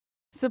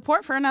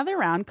Support for Another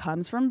Round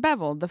comes from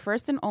Bevel, the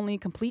first and only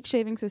complete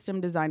shaving system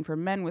designed for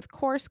men with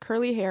coarse,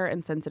 curly hair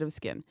and sensitive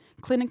skin.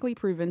 Clinically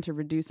proven to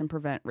reduce and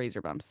prevent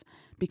razor bumps.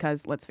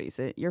 Because, let's face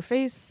it, your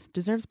face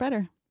deserves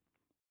better.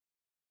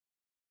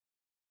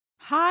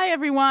 Hi,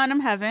 everyone. I'm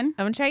Heaven.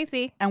 I'm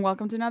Tracy. And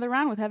welcome to Another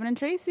Round with Heaven and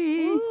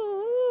Tracy.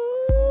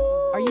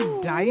 Ooh. Are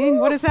you dying?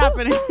 What is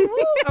happening?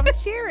 I'm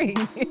cheering.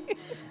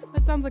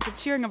 That sounds like the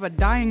cheering of a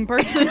dying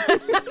person.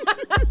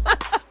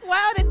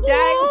 Why would a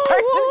dying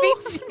person be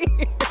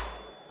cheering?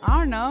 I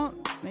don't know.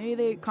 Maybe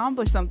they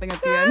accomplished something at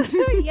the end.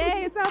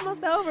 Yay, it's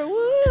almost over. Woo.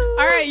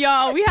 All right,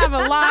 y'all. We have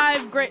a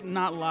live,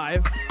 not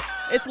live.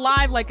 It's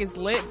live like it's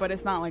lit, but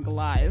it's not like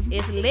live.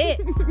 It's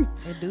lit.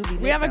 It do be lit.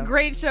 We have a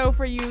great show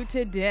for you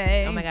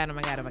today. Oh my God, oh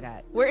my God, oh my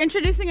God. We're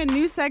introducing a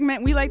new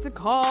segment we like to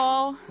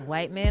call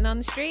White Man on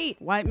the Street.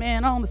 White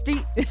Man on the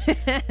Street.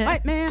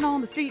 White Man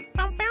on the Street.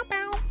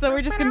 So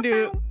we're just going to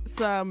do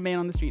some man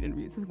on the street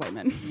interviews with white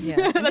men.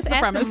 Yeah. That's the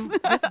premise.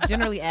 Just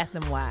generally ask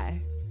them why.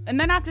 And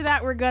then after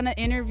that, we're going to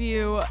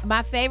interview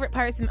My favorite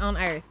person on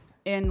earth.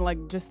 and like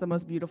just the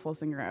most beautiful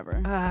singer ever.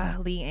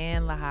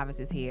 Leanne LaHavis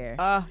is here.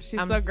 She's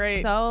I'm so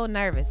great. so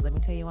nervous. Let me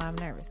tell you why I'm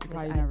nervous. Because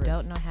Why are you I nervous?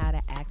 don't know how to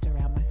act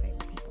around my favorite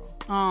people.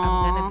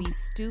 I'm going to be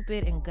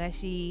stupid and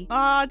gushy.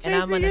 Aw, Tracy, and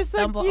I'm going you're to so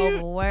stumble cute.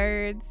 over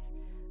words.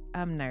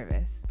 I'm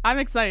nervous. I'm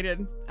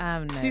excited.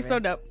 I'm nervous. She's so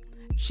dope.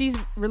 She's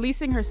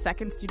releasing her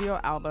second studio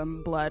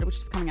album, Blood, which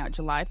is coming out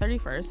July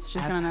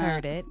 31st. I've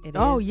heard it. It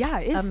is yeah,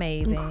 it's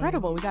amazing.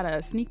 incredible. We got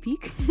a sneak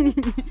peek.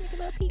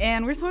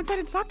 And we're so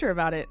excited to talk to her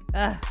about it.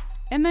 Ugh.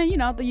 And then,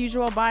 the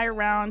usual buy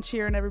around,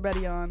 cheering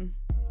everybody on.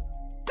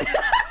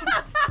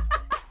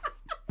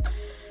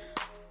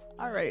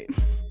 All right.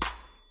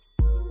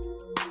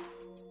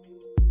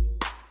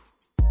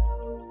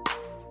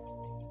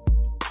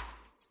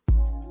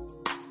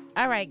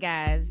 All right,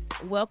 guys.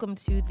 Welcome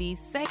to the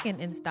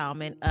second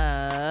installment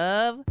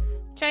of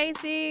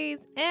Tracy's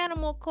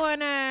Animal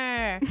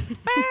Corner.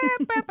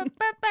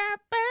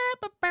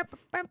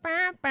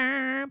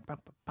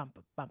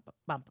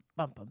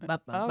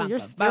 Oh, you're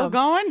still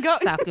going? Go.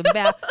 Talking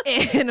about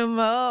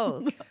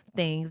animals.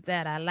 Things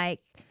that I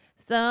like,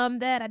 some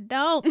that I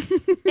don't.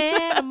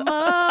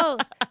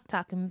 Animals.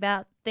 Talking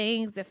about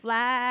things that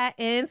fly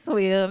and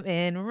swim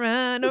and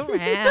run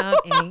around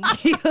and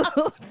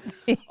kill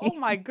things. Oh,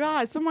 my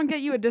God. Someone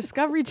get you a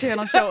Discovery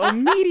Channel show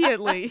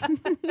immediately.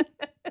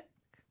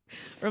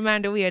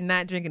 Reminder, we are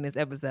not drinking this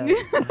episode.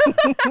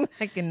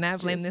 I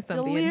cannot blame this on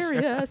the intro.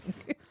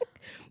 Delirious.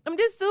 I'm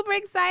just super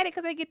excited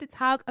because I get to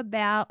talk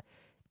about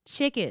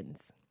chickens.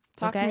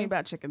 Talk to Okay? me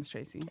about chickens,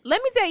 Tracy.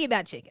 Let me tell you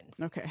about chickens.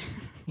 Okay.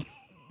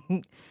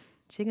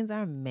 Chickens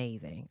are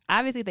amazing.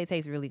 Obviously, they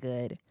taste really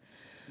good.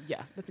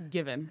 Yeah, that's a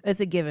given. It's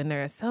a given.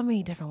 There are so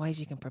many different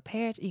ways you can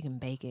prepare it. You can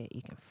bake it.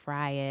 You can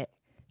fry it.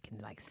 You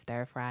can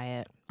stir fry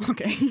it.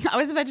 Okay. I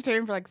was a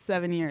vegetarian for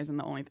 7 years, and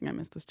the only thing I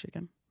missed was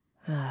chicken.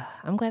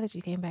 I'm glad that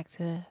you came back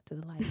to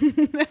the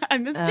light. I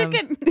miss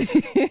chicken.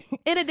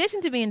 In addition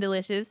to being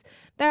delicious,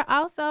 they're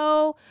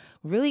also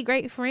really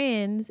great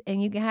friends,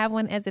 and you can have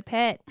one as a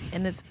pet,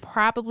 and it's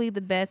probably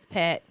the best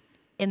pet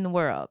in the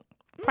world.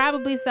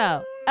 Probably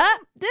so.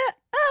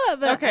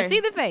 Okay. See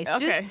the face.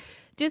 Okay.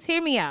 Just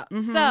hear me out.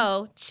 Mm-hmm.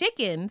 So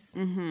chickens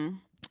Mm-hmm.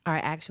 are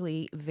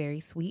actually very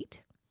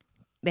sweet.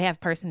 They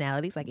have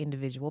personalities, like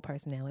individual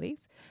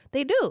personalities.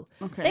 They do.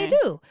 Okay. They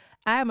do.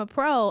 I am a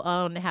pro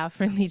on how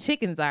friendly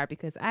chickens are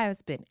because I have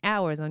spent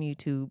hours on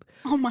YouTube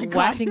Oh my God.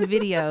 watching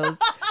videos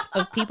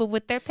of people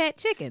with their pet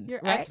chickens.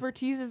 Your right?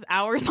 expertise is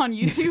hours on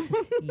YouTube.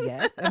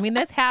 Yes. I mean,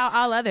 that's how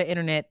all other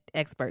internet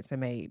experts are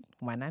made.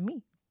 Why not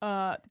me? True.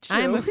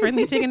 I am a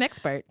friendly chicken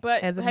expert.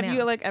 But as of have now.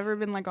 you ever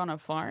been on a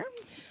farm?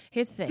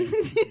 Here's the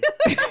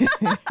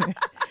thing.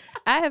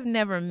 I have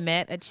never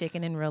met a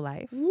chicken in real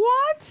life.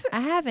 What?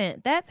 I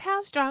haven't. That's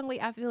how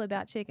strongly I feel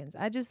about chickens.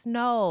 I just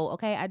know,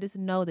 okay? I just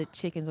know that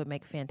chickens would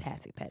make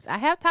fantastic pets. I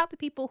have talked to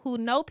people who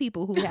know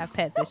people who have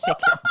pets as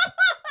chickens.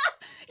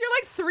 You're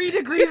 3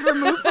 degrees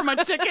removed from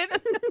a chicken.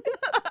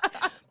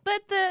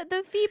 But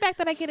the feedback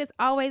that I get is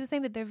always the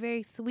same, that they're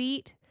very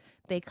sweet.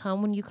 They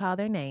come when you call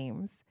their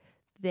names.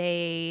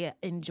 They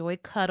enjoy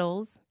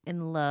cuddles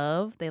and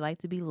love. They like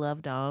to be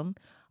loved on.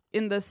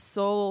 In the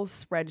soul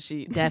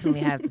spreadsheet. Definitely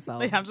have the soul.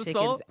 They have the Chickens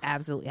soul?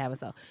 absolutely have a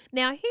soul.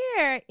 Now,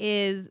 here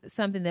is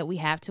something that we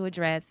have to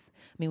address.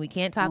 I mean, we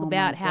can't talk Oh,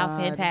 about my how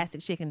God.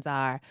 fantastic chickens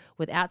are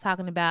without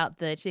talking about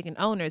the chicken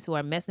owners who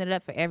are messing it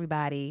up for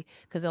everybody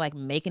because they're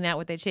making out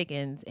with their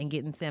chickens and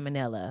getting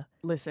salmonella.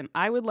 Listen,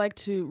 I would like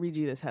to read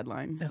you this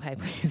headline. Okay,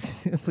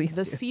 please. Please.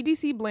 The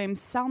CDC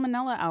blames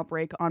salmonella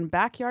outbreak on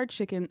backyard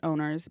chicken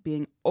owners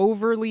being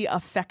overly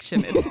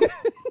affectionate.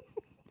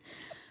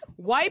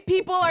 White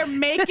people are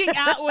making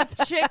out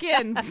with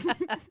chickens.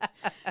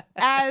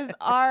 As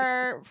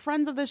our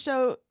friends of the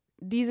show,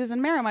 Deezus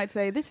and Mara, might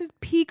say, this is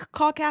peak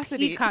caucasity.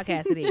 Peak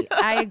caucasity.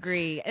 I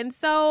agree. And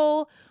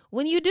so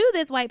when you do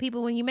this, white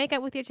people, when you make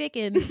out with your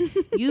chickens,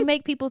 you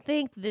make people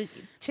think that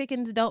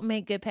chickens don't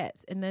make good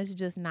pets. And that's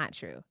just not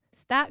true.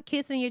 Stop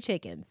kissing your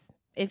chickens.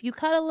 If you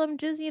cuddle them,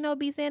 just,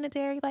 be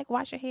sanitary.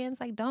 Wash your hands.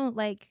 Don't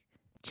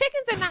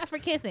Chickens are not for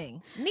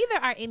kissing. Neither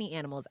are any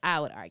animals, I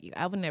would argue.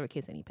 I would never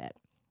kiss any pet.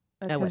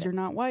 That's because you're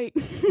not white.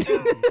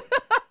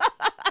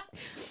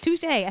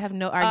 Touche. I have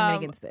no argument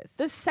against this.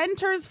 The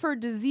Centers for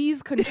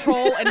Disease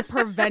Control and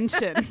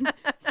Prevention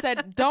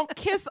said don't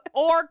kiss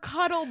or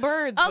cuddle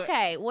birds.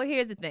 Okay, well,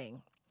 here's the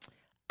thing.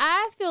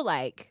 I feel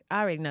like,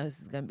 I already know this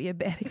is going to be a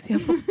bad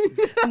example.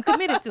 I'm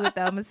committed to it,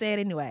 though. I'm going to say it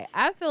anyway.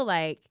 I feel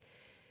like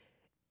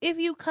if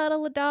you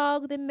cuddle a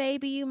dog, then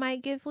maybe you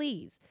might get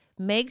fleas.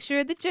 Make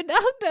sure that your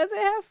dog doesn't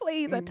have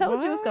fleas. I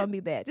told you it's going to be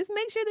bad. Just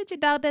make sure that your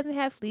dog doesn't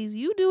have fleas.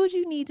 You do what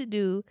you need to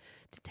do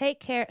to take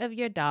care of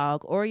your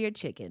dog or your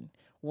chicken.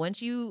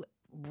 Once you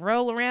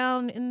roll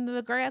around in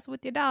the grass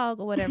with your dog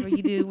or whatever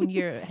you do when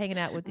you're hanging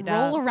out with your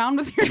dog. Roll around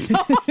with your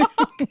dog.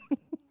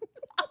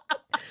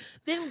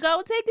 Then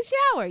go take a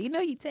shower. You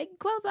know, you take your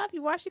clothes off,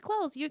 you wash your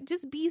clothes. You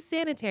just be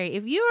sanitary.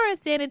 If you are a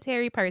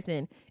sanitary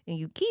person and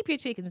you keep your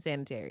chickens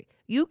sanitary,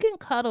 you can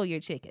cuddle your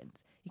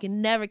chickens. You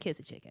can never kiss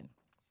a chicken.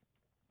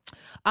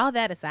 All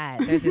that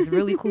aside, there's this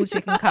really cool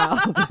chicken called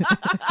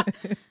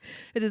the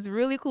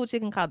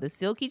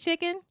Silkie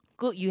chicken.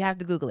 You have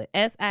to Google it.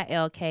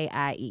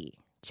 Silkie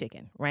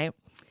chicken, right?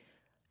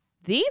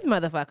 These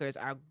motherfuckers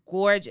are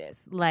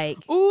gorgeous. Like,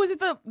 ooh, is it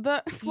the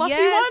fluffy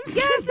ones?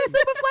 Yes, the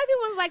super fluffy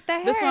ones. Like the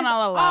hair this one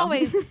I'll allow.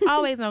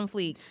 always on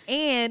fleek.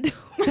 And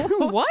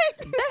what?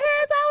 The hair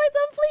is always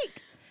on fleek.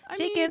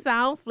 Chickens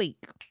on fleek.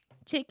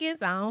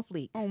 Chickens on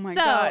fleek. Oh my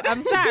God.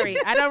 I'm sorry.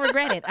 I don't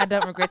regret it. I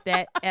don't regret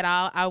that at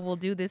all. I will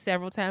do this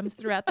several times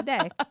throughout the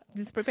day.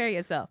 Just prepare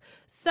yourself.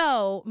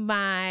 So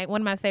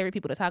one of my favorite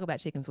people to talk about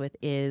chickens with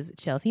is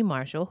Chelsea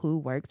Marshall, who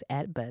works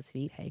at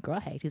BuzzFeed. Hey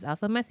girl, hey. She's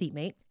also my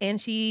seatmate. And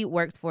she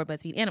works for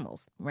BuzzFeed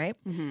Animals, right?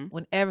 Mm-hmm.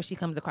 Whenever she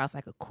comes across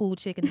like a cool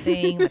chicken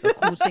thing, like a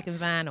cool chicken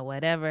vine or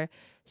whatever,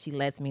 she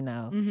lets me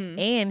know. Mm-hmm.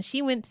 And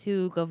she went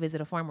to go visit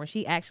a farm where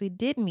she actually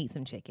did meet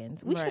some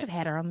chickens. We should have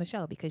had her on the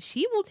show because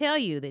she will tell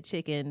you that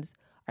chickens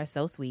are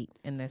so sweet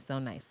and they're so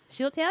nice.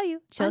 She'll tell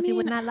you. Chelsea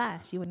would not lie.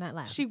 She would not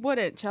lie. She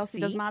wouldn't. Chelsea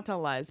does not tell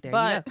lies. There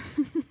but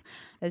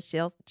as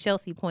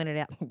Chelsea pointed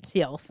out,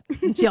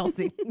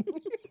 Chelsea.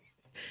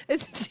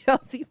 As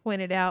Chelsea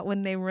pointed out,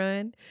 when they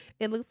run,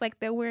 it looks like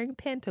they're wearing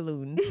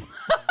pantaloons.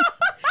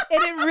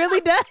 And it really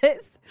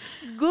does.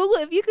 Google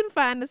if you can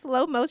find the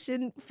slow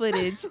motion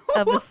footage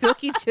of a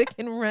Silkie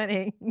chicken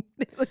running.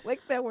 They look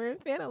like they're wearing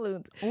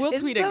pantaloons. We'll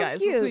tweet it, guys.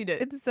 Cute. We'll tweet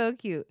it. It's so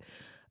cute.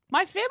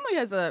 My family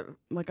has a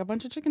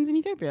bunch of chickens in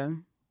Ethiopia.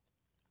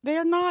 They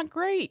are not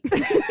great.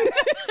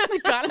 They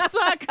gotta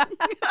suck.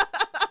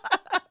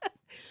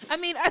 I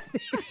mean,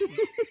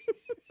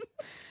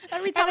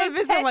 every time I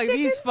visit, I'm like,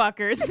 these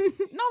fuckers.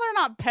 No, they're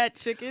not pet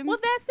chickens. Well,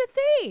 that's the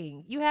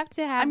thing. You have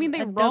to have. I mean,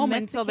 they roam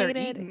until they're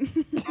eaten.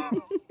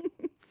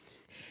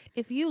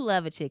 If you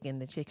love a chicken,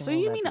 the chicken. So will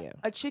you love mean you.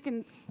 a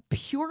chicken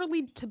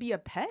purely to be a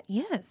pet?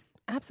 Yes.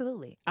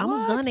 Absolutely. What?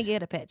 I'm gonna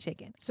get a pet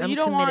chicken. So you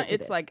don't want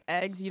it's like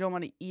eggs. You don't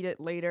want to eat it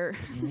later.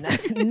 No,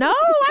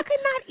 I could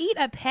not eat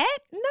a pet.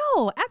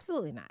 No,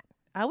 absolutely not.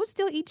 I would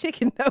still eat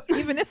chicken though,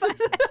 even if I had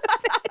a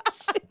pet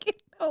chicken.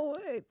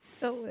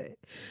 I would.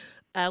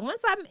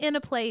 Once I'm in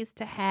a place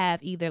to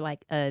have either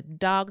like a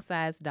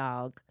dog-sized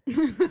dog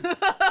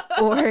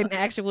or an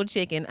actual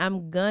chicken,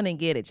 I'm gonna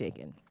get a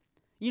chicken.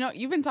 You know,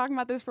 you've been talking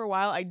about this for a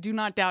while. I do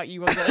not doubt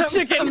you will get a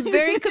chicken. I'm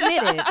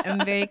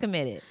very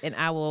committed. And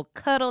I will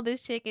cuddle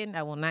this chicken.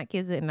 I will not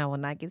kiss it, and I will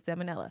not get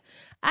salmonella.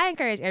 I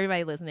encourage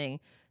everybody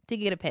listening to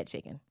get a pet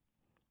chicken.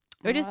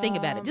 Or just think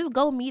about it. Just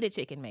go meet a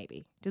chicken,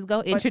 maybe. Just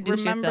go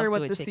introduce yourself to a chicken.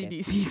 Remember what the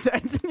CDC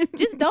said.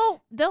 Just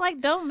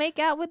don't make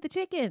out with the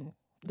chicken.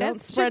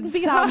 Don't spread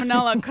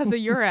salmonella because of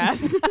your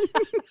ass.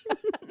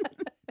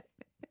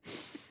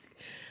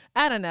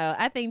 I don't know.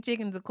 I think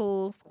chickens are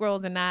cool.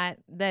 Squirrels are not.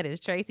 That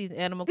is Tracy's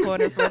Animal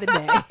Corner for the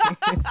day.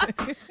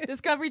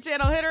 Discovery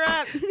Channel, hit her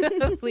up.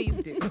 Please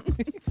do.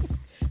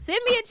 Send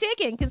me a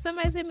chicken. Can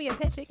somebody send me a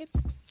pet chicken?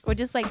 Or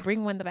just like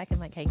bring one that I can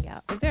like hang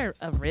out. Is there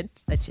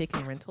a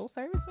chicken rental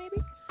service maybe?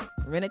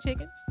 Rent a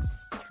chicken?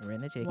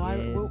 Rent a chicken.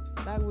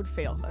 That would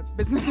fail. That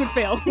business would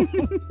fail.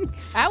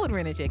 I would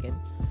rent a chicken.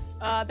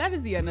 That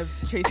is the end of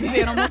Tracy's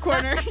Animal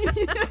Corner.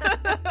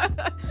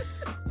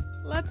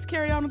 Let's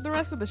carry on with the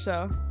rest of the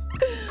show.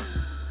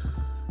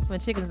 My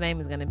chicken's name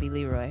is going to be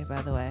Leroy,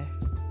 by the way.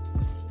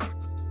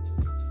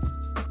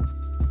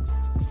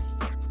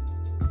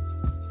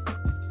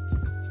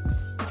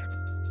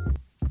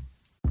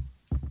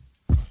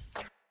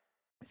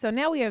 So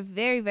now we are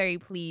very, very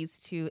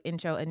pleased to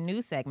intro a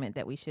new segment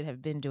that we should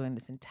have been doing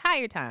this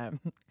entire time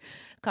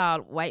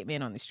called White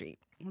Men on the Street.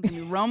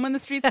 You roam in the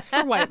streets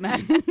for white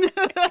men.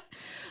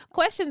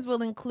 Questions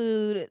will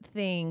include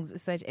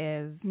things such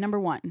as... Number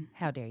 1.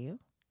 How dare you?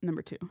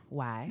 Number 2.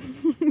 Why?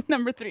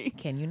 Number 3.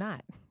 Can you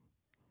not?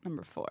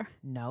 Number 4.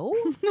 No.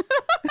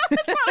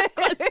 That's not a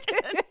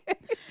question.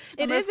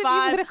 It Number isn't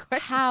 5, even a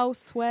question. how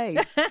sway.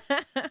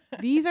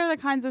 These are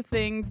the kinds of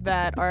things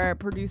that our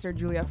producer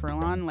Julia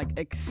Furlan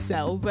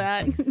excels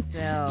at.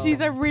 She's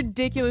a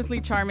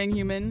ridiculously charming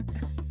human,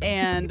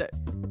 and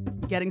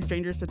getting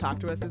strangers to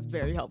talk to us is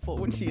very helpful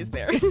when she is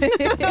there.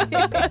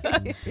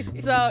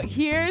 So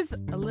here's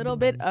a little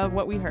bit of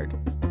what we heard.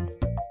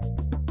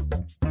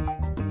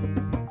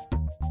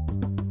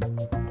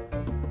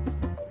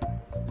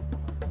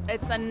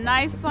 It's a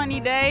nice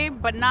sunny day,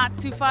 but not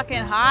too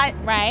fucking hot.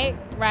 Right.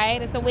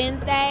 It's a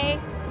Wednesday,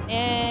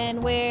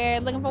 and we're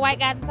looking for white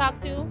guys to talk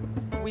to.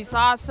 We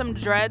saw some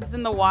dreads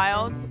in the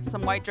wild,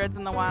 some white dreads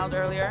in the wild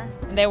earlier.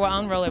 And they were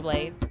on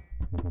rollerblades.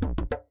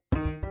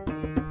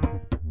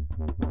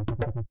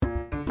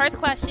 First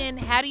question,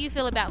 how do you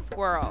feel about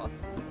squirrels?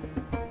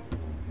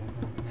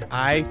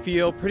 I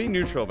feel pretty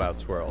neutral about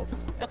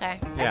squirrels. Okay,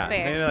 that's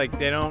fair.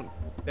 They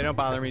don't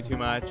bother me too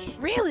much.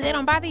 Really? They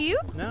don't bother you?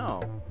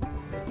 No.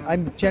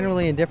 I'm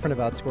generally indifferent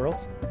about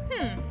squirrels.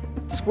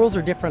 Squirrels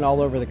are different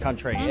all over the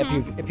country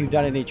if you've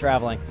done any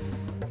traveling.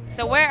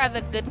 So where are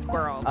the good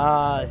squirrels?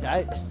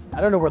 I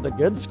don't know where the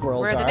good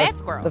squirrels are. Where are the bad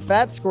squirrels? The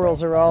fat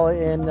squirrels are all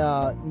in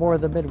more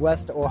of the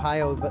Midwest,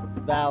 Ohio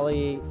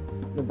Valley,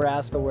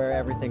 Nebraska, where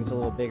everything's a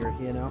little bigger,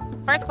 you know?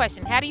 First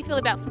question, how do you feel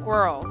about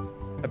squirrels?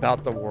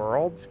 About the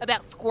world?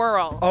 About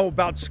squirrels. Oh,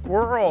 about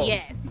squirrels.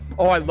 Yes.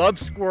 Oh, I love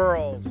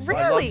squirrels.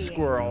 Really? I love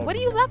squirrels. What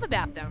do you love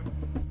about them?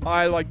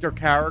 I like their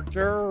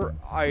character.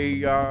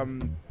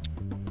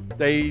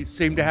 They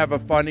seem to have a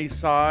funny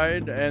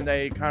side, and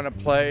they kind of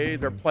play.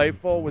 They're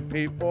playful with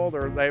people.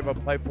 They have a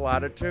playful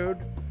attitude.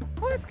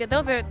 Well, that's good.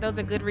 Those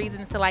are good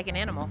reasons to like an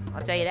animal.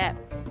 I'll tell you that.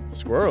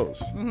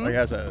 Squirrels? Like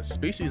as a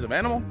species of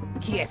animal?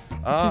 Yes.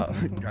 I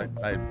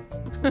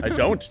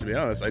don't, to be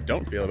honest. I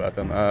don't feel about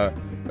them.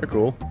 They're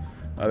cool.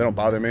 They don't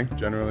bother me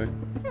generally.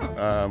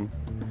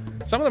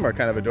 Some of them are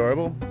kind of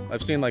adorable.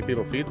 I've seen like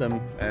people feed them,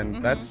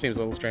 and that seems a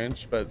little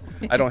strange. But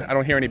I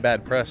don't hear any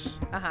bad press.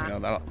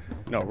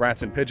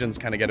 Rats and pigeons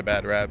kind of get a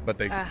bad rap, but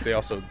they're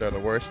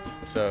the worst.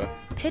 So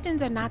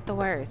Pigeons are not the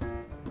worst.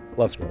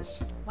 Love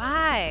squirrels.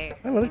 Why?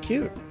 I know they're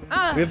cute.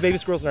 We have baby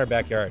squirrels in our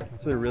backyard,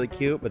 so they're really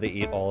cute, but they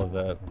eat all of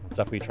the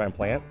stuff we try and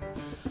plant.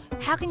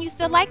 How can you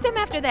still like them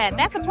after that?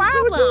 That's a They're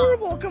problem. so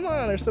adorable. Come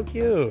on, they're so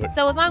cute.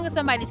 So as long as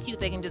somebody's cute,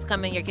 they can just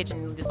come in your kitchen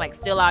and just like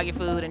steal all your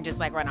food and just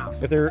like run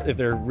off. If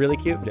they're really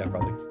cute, yeah,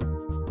 probably.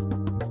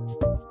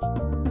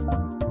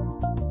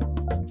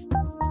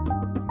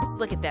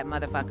 Look at that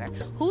motherfucker.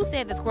 Who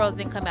said the squirrels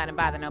didn't come out and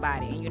bother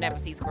nobody and you never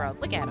see squirrels?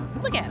 Look at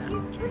him. Look at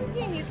him. He's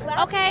drinking. He's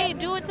laughing. Okay,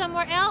 do it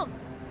somewhere else.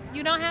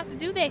 You don't have to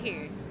do that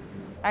here.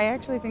 I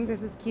actually think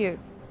this is cute.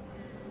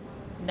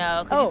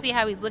 No, because you see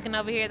how he's looking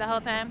over here the whole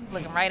time?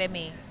 Looking right at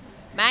me.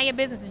 Mind your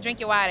business and drink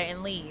your water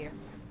and leave.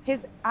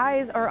 His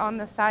eyes are on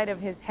the side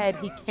of his head.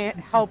 He can't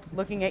help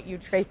looking at you,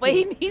 Tracy. Well,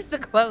 he needs to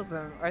close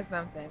them or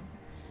something.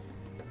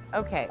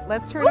 Okay,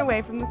 let's turn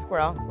away from the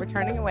squirrel. We're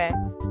turning away.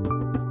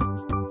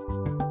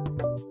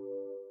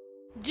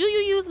 Do you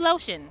use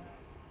lotion?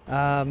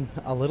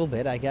 A little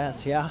bit, I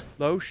guess, yeah.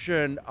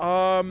 Lotion.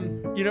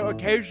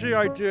 Occasionally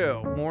I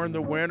do. More in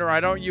the winter. I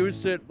don't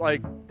use it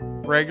like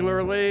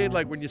regularly.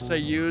 Like when you say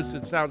use,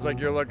 it sounds like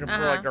you're looking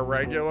for like a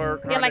regular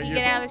kind like you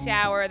get out of the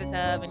shower or the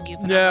tub and you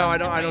put No,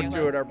 on I don't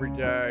do it every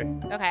day.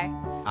 Okay.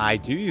 I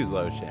do use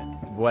lotion.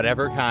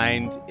 Whatever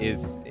kind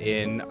is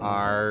in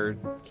our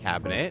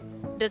cabinet.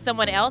 Does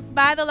someone else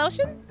buy the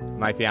lotion?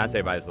 My fiance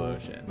buys the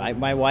lotion.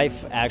 My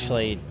wife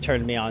actually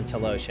turned me on to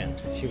lotion.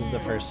 She was the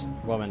first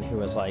woman who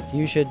was like,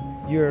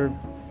 you're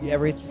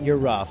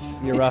rough,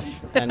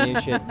 and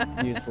you should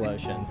use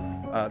lotion.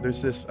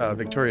 There's this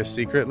Victoria's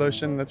Secret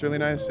lotion that's really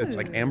nice. It's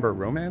like Amber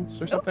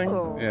Romance or something.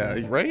 Ooh. Yeah,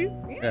 right?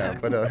 Yeah,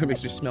 but it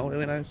makes me smell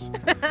really nice.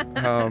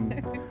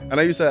 And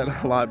I use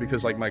that a lot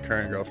because like my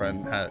current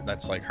girlfriend,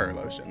 that's like her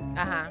lotion.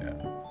 Uh-huh. Yeah.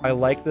 I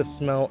like the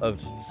smell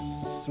of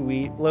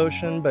sweet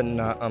lotion, but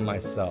not on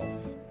myself.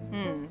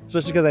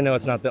 Especially because I know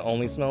it's not the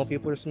only smell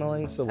people are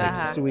smelling. So like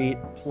sweet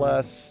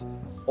plus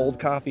old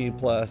coffee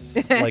plus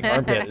like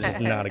armpit is just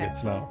not a good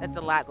smell. That's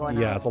a lot going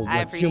on. Yeah,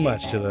 it's too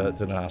much to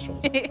the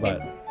nostrils.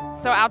 But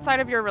So outside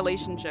of your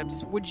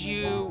relationships, would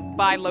you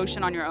buy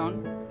lotion on your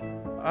own?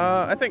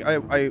 I think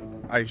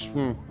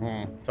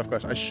tough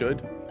question. I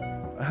should.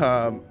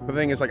 But the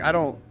thing is, like, I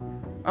don't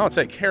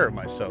take care of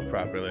myself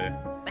properly.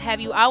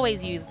 Have you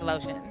always used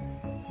lotion?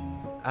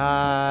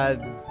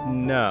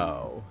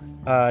 No.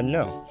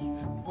 No.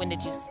 When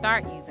did you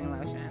start using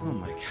lotion? Oh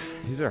my God,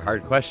 these are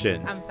hard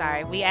questions. I'm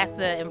sorry. We asked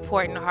the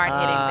important,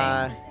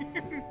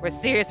 hard-hitting things. We're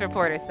serious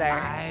reporters, sir.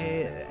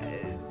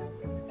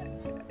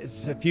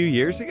 It's a few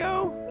years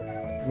ago.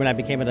 When I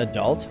became an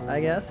adult, I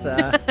guess.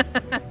 I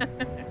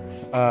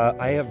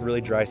have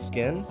really dry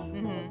skin,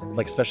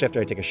 like especially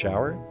after I take a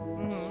shower.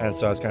 And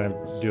so I was kind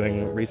of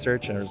doing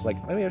research, and I was like,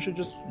 maybe I should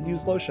just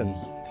use lotion.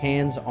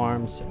 Hands,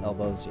 arms,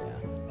 elbows, yeah.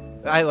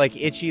 I like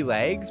itchy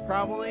legs,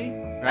 probably,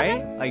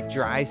 right? Like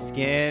dry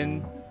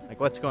skin, like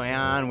what's going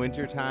on,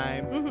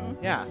 wintertime.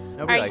 Yeah,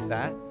 nobody likes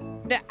that.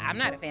 I'm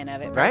not a fan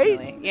of it, Right?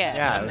 personally. Yeah,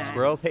 Yeah, I'm the not.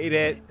 squirrels hate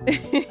it.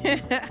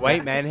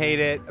 White men hate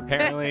it,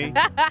 apparently.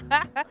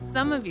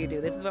 Some of you do.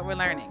 This is what we're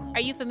learning.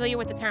 Are you familiar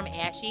with the term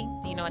ashy?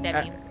 Do you know what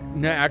that means?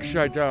 No,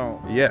 actually I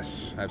don't.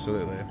 Yes,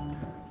 absolutely.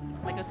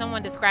 Like if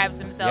someone describes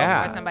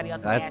themselves or somebody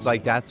else's ashy.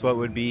 That's what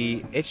would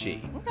be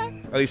itchy.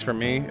 Okay. At least for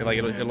me,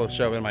 it'll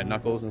show in my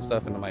knuckles and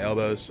stuff, and in my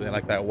elbows, and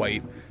like that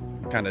white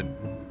kind of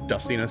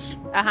dustiness.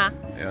 Uh-huh.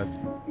 Yeah, it's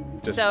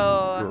just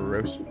So-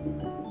 gross.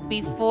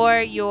 Before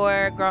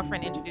your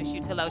girlfriend introduced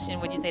you to lotion,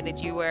 would you say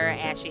that you were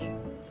ashy?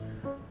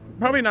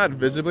 Probably not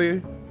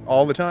visibly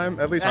all the time.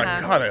 At least,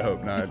 God, I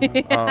hope not.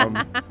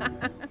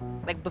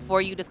 Like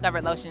before you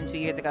discovered lotion 2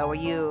 years ago, were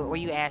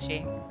you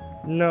ashy?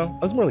 No,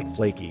 I was more like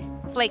flaky,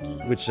 Flaky.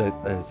 which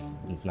is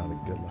not a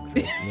good look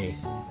for me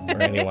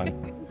or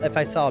anyone. If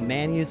I saw a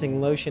man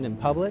using lotion in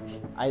public,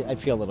 I'd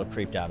feel a little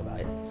creeped out about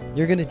it.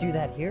 You're gonna do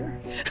that here?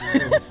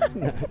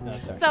 No,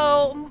 sorry.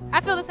 So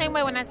I feel the same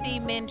way when I see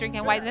men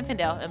drinking White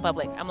Zinfandel in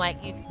public. I'm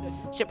like, you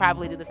should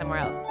probably do this somewhere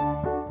else.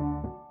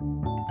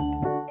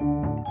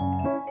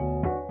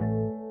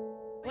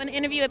 Want to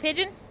interview a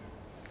pigeon?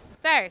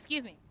 Sir,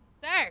 excuse me.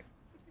 Sir.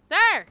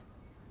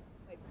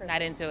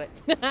 Not into it.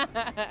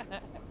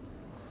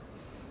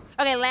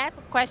 Okay,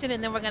 last question,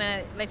 and then we're going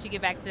to let you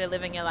get back to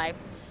living your life.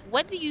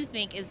 What do you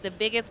think is the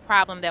biggest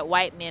problem that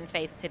white men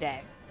face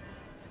today?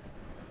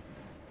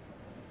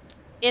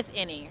 If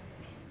any.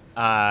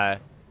 Oh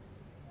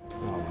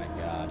my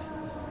God.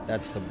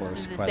 That's the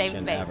worst This is a safe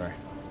question space. ever.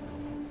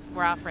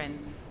 We're all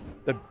friends.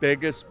 The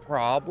biggest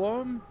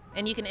problem?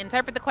 And you can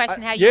interpret the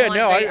question how you want.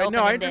 Very I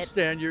open-ended.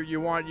 understand.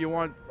 You want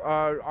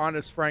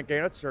honest, frank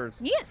answers.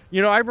 Yes.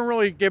 You know, I haven't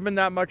really given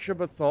that much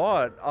of a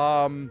thought.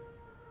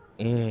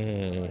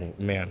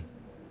 Man,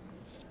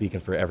 speaking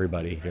for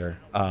everybody here.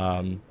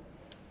 Are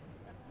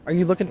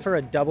you looking for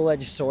a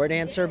double-edged sword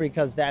answer?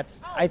 Because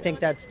I think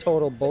that's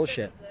total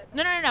bullshit.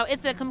 No.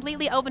 It's a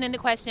completely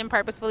open-ended question.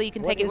 Purposefully, you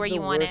can take it where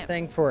you want What is it. the worst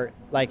thing for,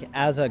 like,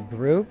 as a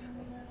group?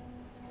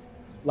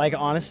 Like,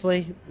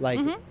 honestly, like,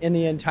 in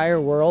the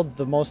entire world,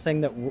 the most thing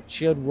that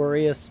should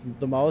worry us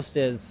the most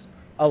is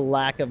a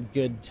lack of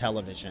good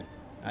television.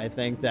 I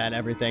think that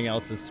everything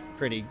else is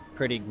pretty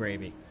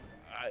gravy.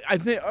 I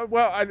think,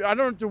 I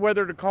don't know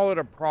whether to call it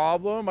a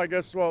problem. I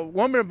guess,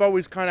 women have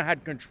always kind of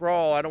had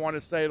control. I don't want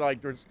to say, like,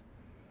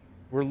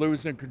 we're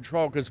losing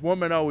control, because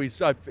women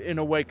always, in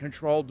a way,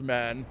 controlled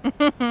men.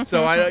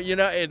 So,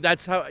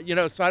 that's how,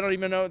 so I don't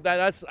even know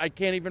I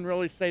can't even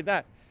really say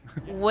that.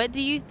 What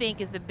do you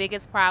think is the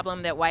biggest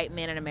problem that white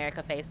men in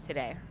America face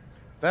today?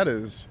 That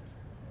is,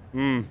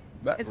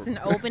 It's an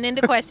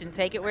open-ended question.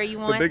 Take it where you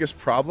want. the biggest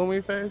problem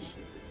we face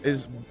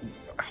is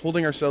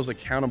holding ourselves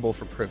accountable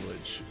for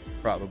privilege.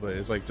 Probably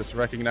is like just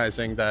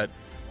recognizing that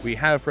we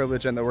have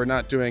privilege and that we're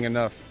not doing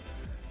enough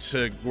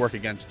to work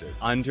against it.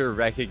 Under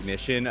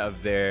recognition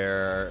of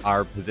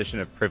our position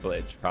of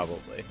privilege,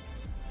 probably.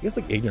 I guess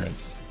like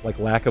ignorance, like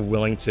lack of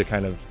willing to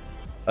kind of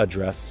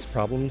address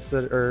problems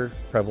that are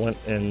prevalent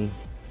in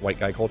white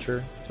guy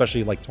culture,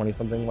 especially like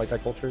 20-something white guy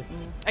culture.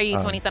 Are you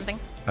 20-something?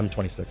 I'm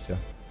 26, yeah.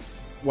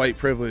 White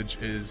privilege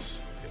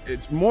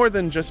it's more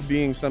than just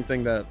being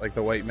something that like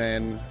the white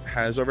man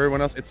has over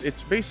everyone else.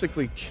 It's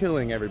basically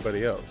killing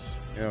everybody else.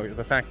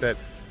 The fact that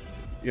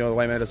the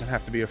white man doesn't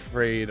have to be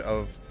afraid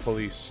of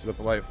police. The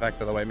fact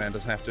that the white man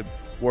doesn't have to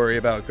worry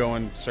about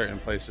going certain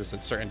places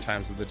at certain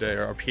times of the day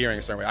or appearing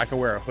a certain way. I can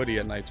wear a hoodie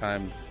at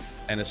nighttime,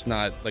 and it's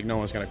not like no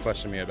one's gonna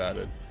question me about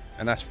it,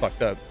 and that's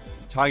fucked up.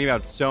 Talking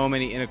about so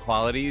many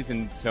inequalities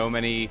and so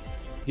many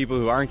people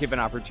who aren't given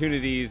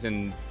opportunities,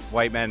 and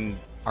white men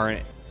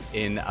aren't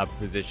in a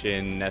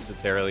position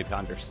necessarily to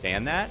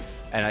understand that.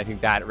 And I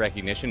think that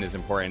recognition is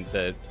important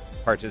to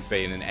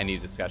participate in any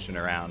discussion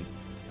around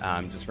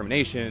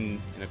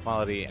discrimination,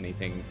 inequality,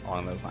 anything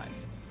along those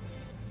lines.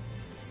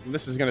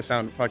 This is gonna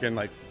sound fucking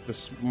like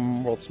the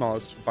world's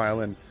smallest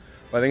violin,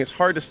 but I think it's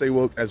hard to stay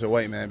woke as a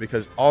white man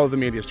because all of the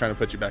media is trying to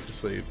put you back to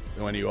sleep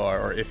when you are,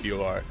 or if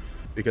you are,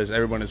 because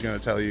everyone is gonna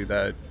tell you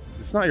that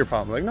it's not your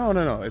problem. Like,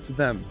 no, it's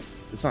them.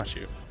 It's not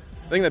you.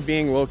 I think that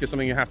being woke is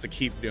something you have to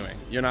keep doing.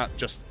 You're not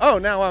just,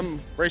 now I'm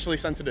racially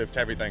sensitive to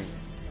everything.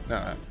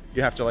 No,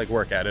 you have to like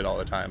work at it all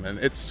the time, and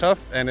it's tough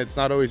and it's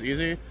not always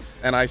easy,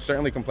 and I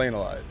certainly complain a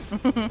lot,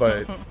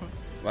 but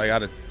I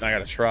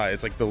gotta try.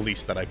 It's like the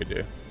least that I could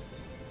do.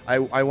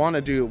 I want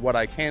to do what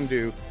I can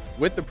do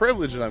with the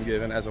privilege that I'm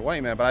given as a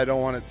white man, but I don't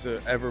want it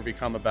to ever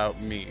become about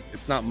me.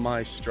 It's not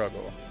my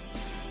struggle.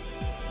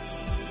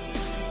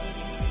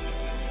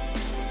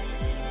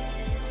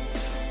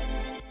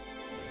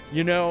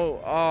 I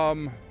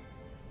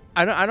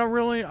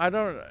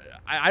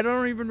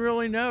don't even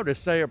really know to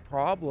say a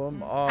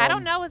problem. I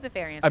don't know is a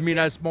fair answer. I mean,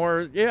 that's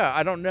more,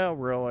 I don't know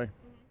really.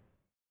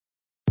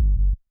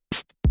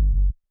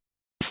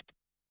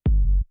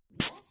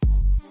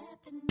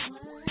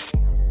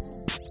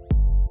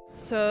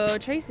 So,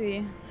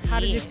 Tracy, how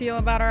did you feel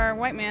about our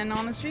white man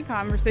on the street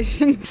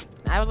conversations?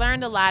 I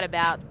learned a lot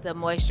about the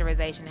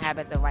moisturization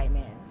habits of white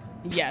men.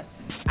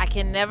 Yes. I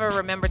can never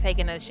remember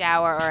taking a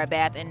shower or a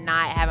bath and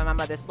not having my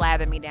mother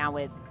slather me down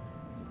with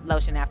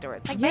lotion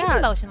afterwards. Like baby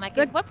lotion. Like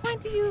at what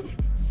point do you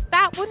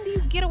stop? When do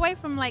you get away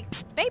from like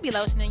baby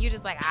lotion and you're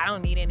just like, I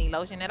don't need any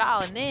lotion at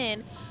all? And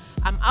then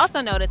I'm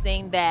also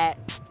noticing that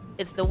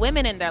it's the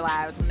women in their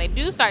lives, when they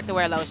do start to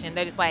wear lotion,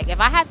 they're just like, if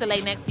I have to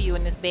lay next to you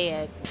in this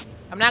bed,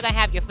 I'm not gonna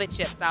have your foot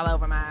chips all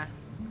over my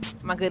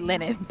good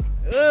linens.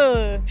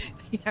 Ugh.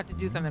 You have to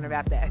do something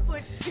about that.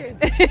 Foot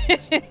chips.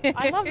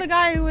 I love the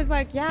guy who was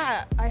like,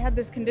 I had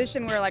this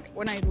condition where like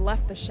when I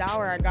left the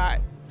shower, I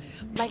got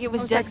like it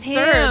was like, just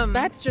Sir, him.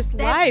 that's just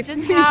That's life.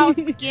 just how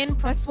skin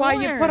performs. That's why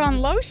you put on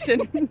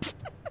lotion.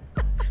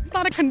 It's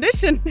not a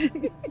condition.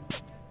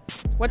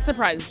 What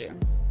surprised you?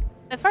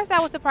 At first, I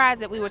was surprised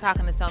that we were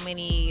talking to so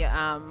many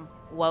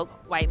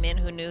woke white men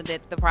who knew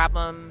that the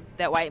problem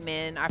that white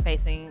men are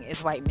facing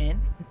is white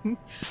men.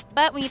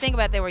 But when you think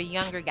about it, they were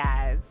younger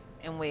guys,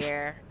 and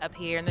we're up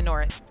here in the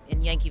north,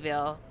 in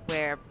Yankeeville,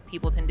 where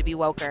people tend to be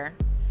woker.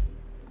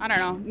 I don't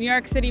know. New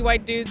York City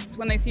white dudes,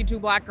 when they see two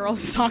black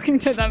girls talking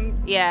to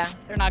them, Yeah.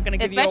 they're not going to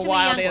give you a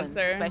wild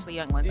answer. Especially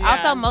young ones. Yeah.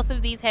 Also, most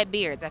of these had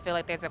beards. I feel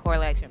like there's a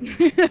correlation.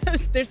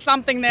 There's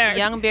something there.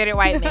 Young bearded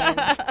white men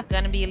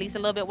gonna be at least a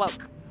little bit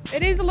woke.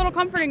 It is a little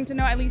comforting to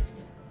know at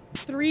least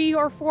 3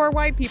 or 4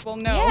 white people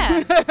know.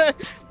 Yeah.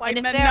 White And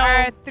if men there know.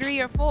 are 3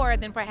 or 4,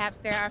 then perhaps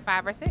there are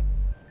 5 or 6.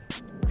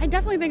 I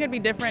definitely think it'd be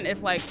different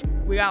if like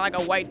we got like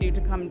a white dude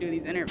to come do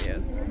these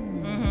interviews.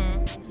 Mm-hmm.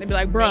 They'd be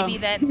like, bro. Maybe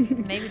that's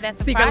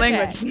a secret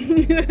project.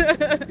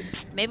 language.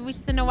 Maybe we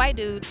should send a white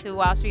dude to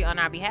Wall Street on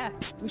our behalf.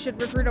 We should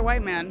recruit a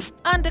white man.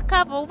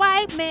 Undercover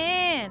white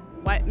man.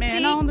 White man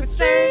Secret on the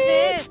street.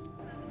 service.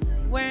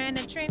 Wearing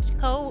a trench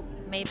coat,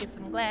 maybe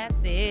some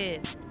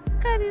glasses.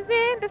 Cause he's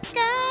in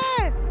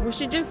disguise. We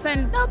should just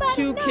send Nobody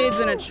 2 kids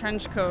in a knows.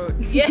 trench coat.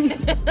 Yeah.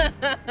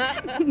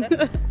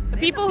 The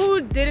people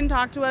who didn't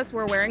talk to us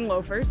were wearing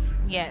loafers.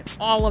 Yes.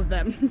 All of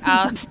them.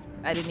 I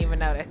didn't even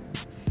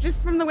notice.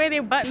 Just from the way they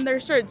buttoned their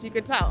shirts, you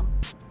could tell.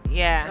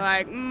 Yeah. They're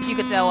like, You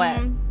could tell what?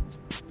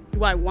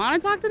 Do I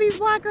want to talk to these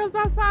black girls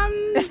about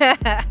something?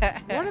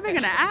 What are they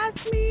gonna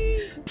ask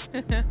me?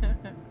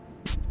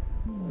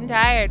 I'm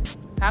tired.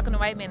 Talking to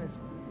white men is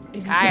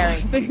tiring.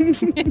 Exhausting.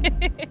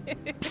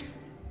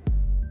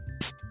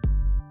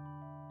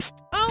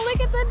 Oh,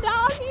 look at the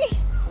doggy.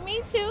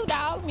 Me too,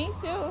 dog. Me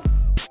too.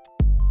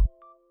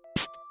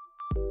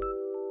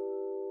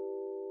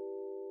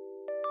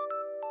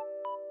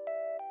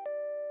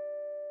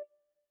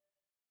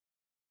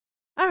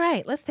 All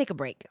right, let's take a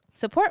break.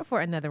 Support for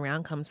Another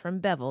Round comes from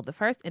Bevel, the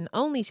first and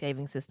only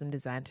shaving system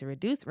designed to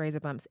reduce razor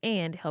bumps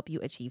and help you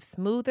achieve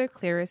smoother,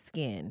 clearer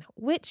skin.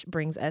 Which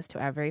brings us to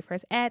our very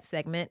first ad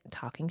segment,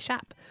 Talking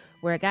Shop,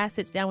 where a guy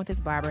sits down with his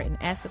barber and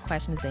asks the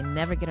questions they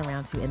never get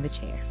around to in the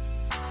chair.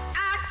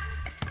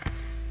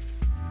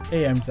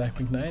 Hey, I'm Zach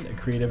McKnight, a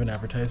creative in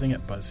advertising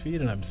at BuzzFeed,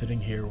 and I'm sitting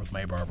here with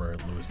my barber,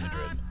 Louis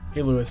Madrid.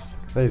 Hey, Louis.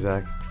 Hey,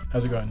 Zach.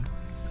 How's it going?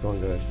 It's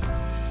going good.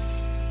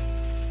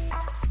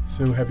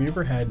 So, have you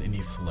ever had any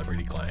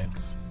celebrity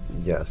clients?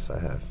 Yes, I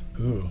have.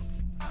 Who?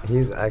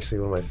 He's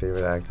actually one of my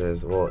favorite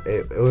actors. Well,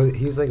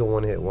 he's like a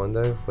one-hit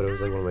wonder, but it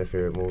was like one of my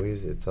favorite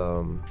movies. It's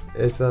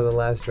The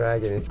Last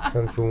Dragon. It's a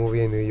kung fu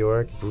movie in New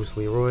York. Bruce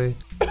Leroy.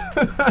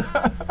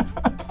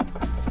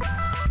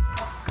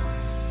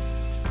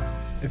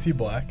 Is he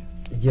black?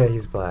 Yeah,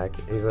 he's black.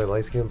 He's a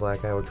light-skinned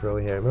black guy with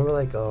curly hair. Remember,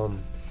 like,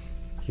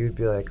 he would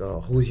be like, "Oh,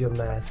 who's your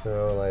master?"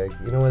 Or like,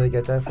 you know where they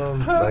get that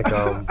from? Like,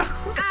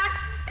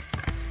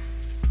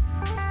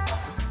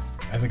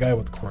 As a guy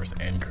with coarse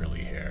and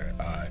curly hair,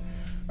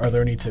 are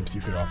there any tips you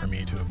could offer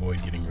me to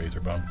avoid getting razor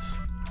bumps?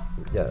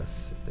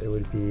 Yes, it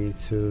would be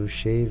to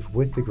shave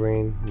with the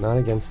grain, not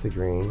against the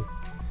grain.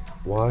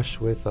 Wash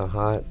with a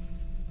hot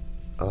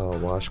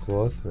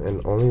washcloth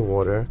and only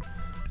water,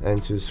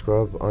 and to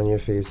scrub on your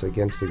face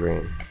against the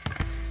grain.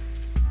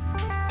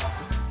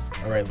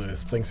 All right,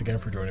 Louis, thanks again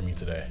for joining me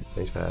today.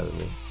 Thanks for having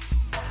me.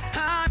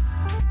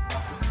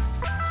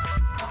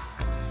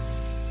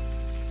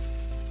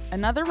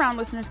 Another Round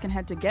listeners can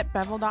head to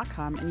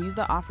getbevel.com and use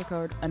the offer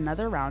code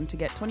ANOTHERROUND to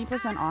get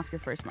 20% off your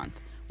first month.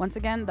 Once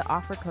again, the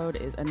offer code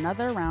is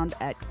ANOTHERROUND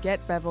at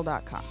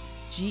getbevel.com.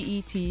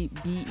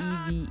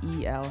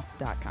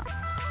 GETBEVEL.com.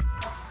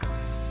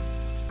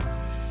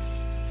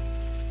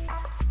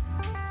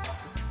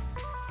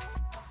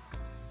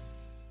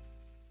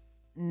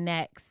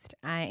 Next,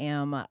 I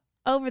am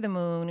over the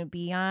moon,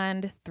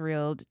 beyond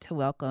thrilled to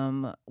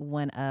welcome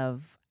one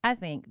of, I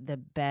think, the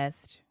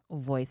best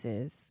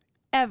voices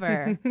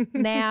ever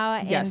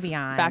now Yes, and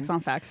beyond. facts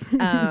on facts.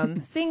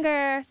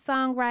 Singer,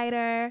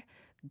 songwriter,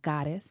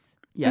 goddess.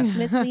 Yes.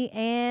 Miss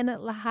Leanne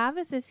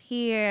LaHavis is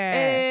here.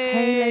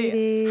 Hey,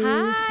 ladies.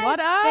 Hi. What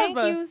up? Thank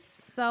you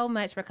so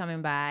much for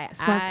coming by. It's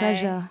my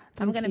pleasure. I'm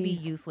Thank going to be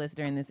you. useless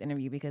during this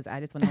interview because I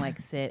just want to like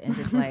sit and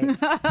just like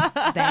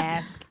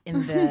bask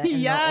in the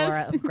Yes.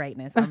 aura of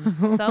greatness. I'm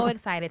so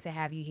excited to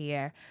have you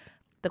here.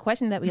 The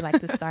question that we like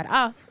to start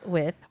off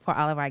with for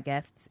all of our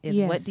guests is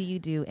Yes. what do you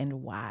do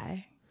and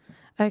why?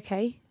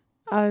 Okay.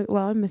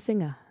 Well, I'm a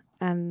singer,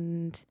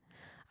 and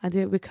I do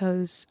it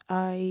because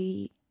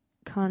I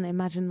can't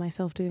imagine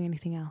myself doing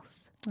anything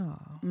else. Oh,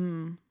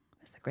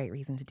 that's a great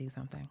reason to do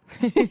something.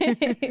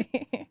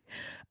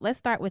 Let's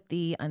start with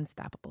the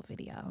Unstoppable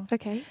video.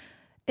 Okay.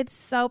 It's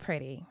so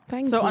pretty.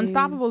 Thank So you.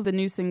 Unstoppable is the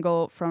new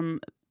single from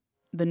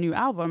the new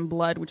album,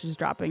 Blood, which is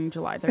dropping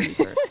July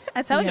 31st.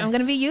 I told you I'm Yes.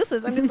 going to be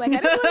useless. I'm just like,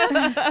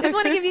 I just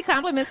want to give you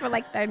compliments for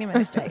like 30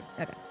 minutes straight.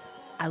 Okay.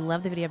 I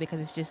love the video because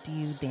it's just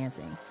you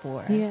dancing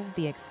for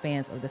the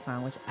expanse of the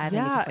song, which I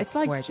think is just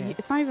gorgeous.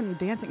 It's not even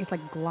dancing; it's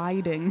like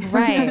gliding.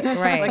 Right.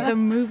 Like the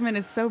movement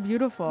is so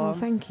beautiful. Oh,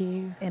 thank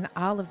you. And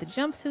all of the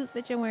jumpsuits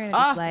that you're wearing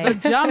are just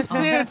like the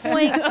jumpsuits. on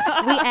point.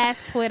 We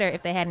asked Twitter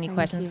if they had any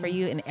questions for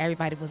you, and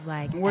everybody was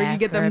like, "Where do you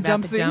get them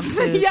about jumpsuits?" The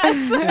jumpsuits.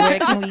 Yes. Where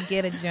can we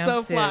get a jumpsuit?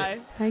 So fly.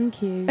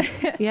 Thank you.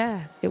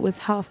 Yeah, it was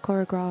half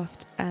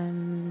choreographed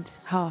and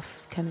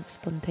half kind of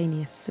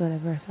spontaneous,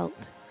 whatever I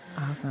felt.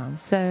 Awesome.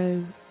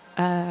 So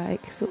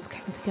it sort of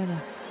came together.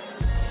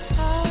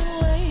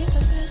 I'll wait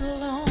a little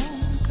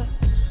longer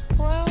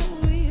while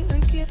we're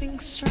getting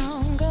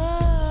stronger.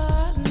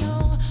 I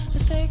know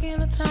it's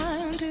taking a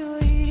time to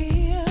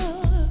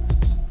heal.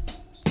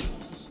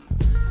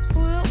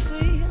 We'll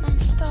be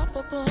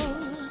unstoppable.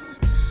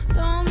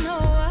 Don't know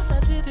what I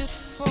did it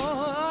for.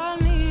 I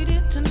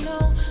needed to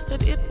know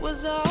that it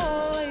was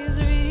always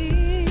real.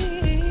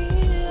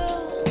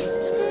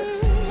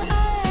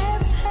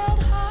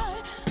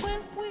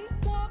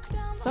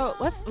 So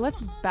let's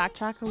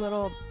backtrack a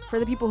little for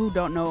the people who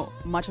don't know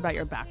much about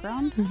your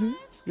background. Mm-hmm.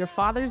 Your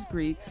father's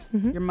Greek,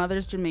 Mm-hmm. your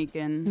mother's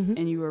Jamaican, Mm-hmm.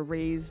 and you were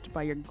raised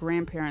by your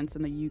grandparents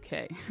in the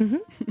UK. Mm-hmm.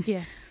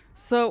 Yes.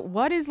 So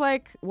what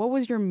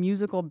was your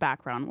musical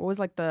background? What was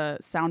like the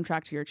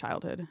soundtrack to your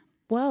childhood?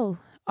 Well,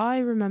 I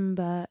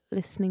remember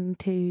listening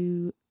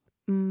to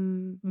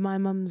my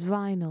mum's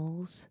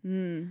vinyls,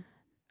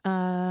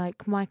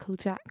 like Michael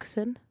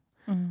Jackson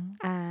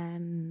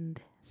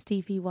and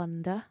Stevie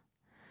Wonder.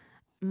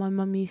 My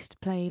mum used to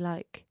play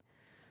like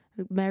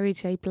Mary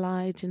J.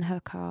 Blige in her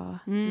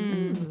car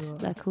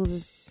and like all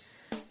those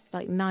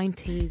like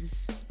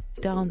 90s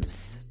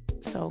dance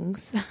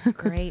songs.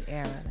 Great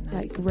era.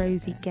 Like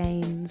Rosie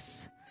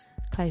Gaines,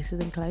 Closer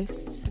Than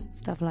Close,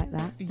 stuff like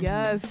that.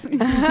 Yes.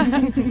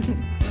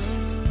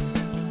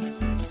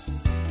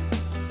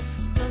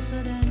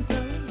 Closer than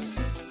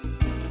close,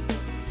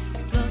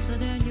 closer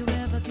than you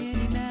ever can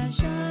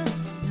imagine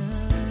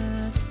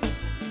us.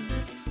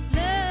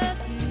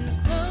 Let's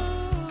get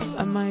close.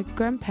 And my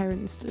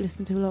grandparents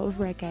listened to a lot of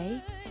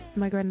reggae.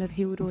 My granddad,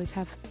 he would always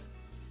have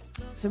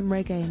some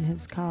reggae in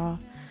his car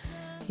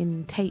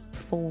in tape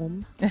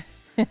form.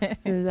 I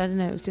don't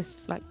know, it was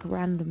just like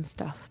random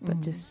stuff,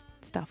 but just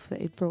stuff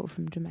that he'd brought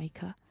from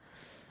Jamaica.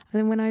 And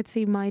then when I'd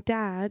see my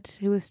dad,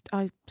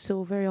 I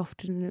saw very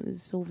often, it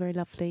was all very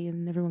lovely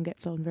and everyone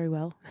gets on very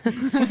well.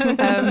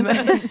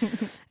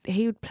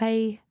 He would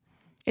play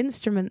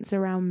instruments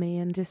around me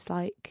and just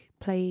like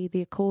play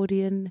the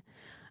accordion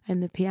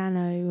and the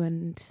piano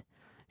and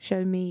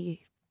show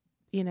me,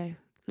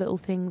 little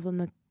things on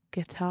the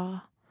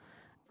guitar,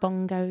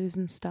 bongos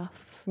and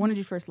stuff. When did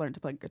you first learn to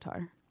play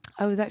guitar?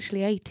 I was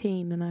actually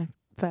 18 when I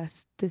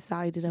first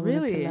decided I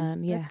wanted to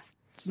learn. Yeah. That's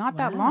not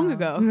that long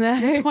ago. No.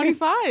 You're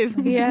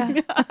 25.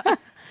 Yeah.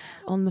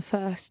 On the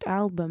first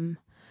album,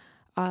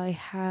 I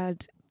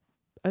had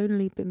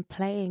only been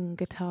playing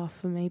guitar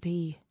for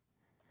maybe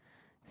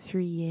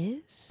 3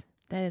 years.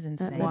 That is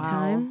insane. At the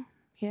time.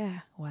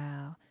 Yeah.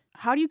 Wow.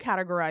 How do you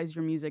categorize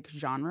your music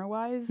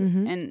genre-wise?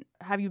 Mhm. And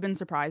have you been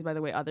surprised by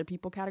the way other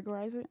people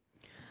categorize it?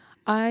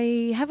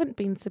 I haven't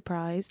been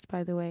surprised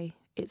by the way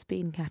it's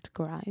been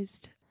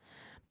categorized.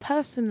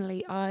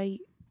 Personally, I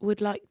would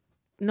like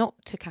not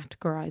to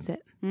categorize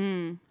it.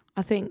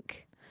 I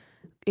think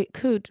it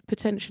could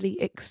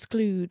potentially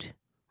exclude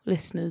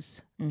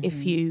listeners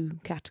if you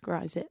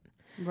categorize it.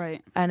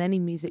 Right. And any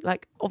music,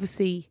 like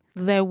obviously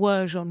there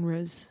were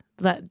genres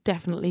that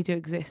definitely do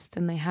exist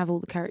and they have all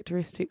the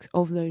characteristics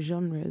of those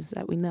genres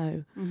that we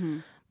know. Mm-hmm.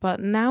 But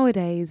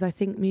nowadays, I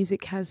think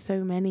music has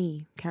so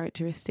many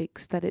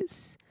characteristics that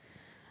it's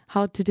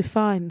hard to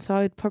define. So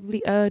I would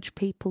probably urge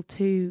people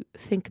to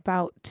think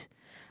about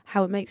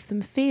how it makes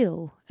them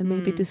feel and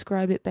maybe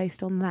describe it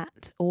based on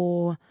that,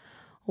 or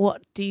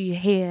what do you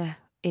hear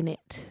in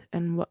it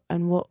and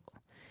what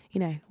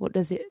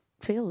does it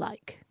feel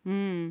like?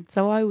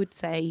 So I would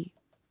say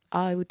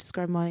I would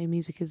describe my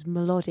music as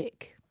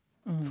melodic,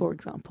 for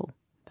example.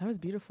 That was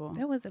beautiful.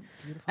 That was a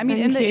beautiful. I mean,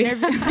 in the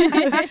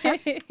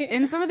interview,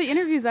 in some of the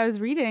interviews I was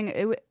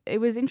reading, it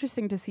was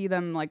interesting to see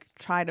them like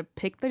try to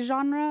pick the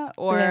genre,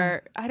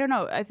 or I don't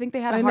know. I think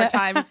they had a hard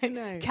time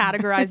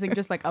categorizing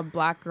just like a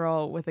black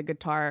girl with a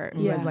guitar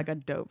who has like a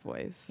dope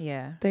voice.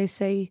 Yeah, they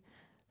say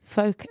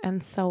folk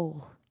and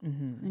soul,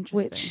 Interesting.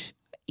 which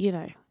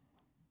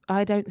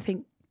I don't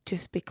think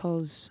just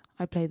because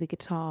I play the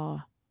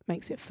guitar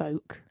makes it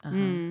folk,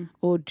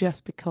 or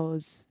just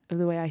because of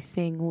the way I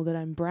sing or that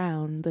I'm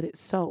brown that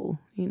it's soul,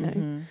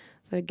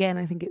 So again,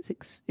 I think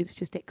it's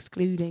just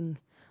excluding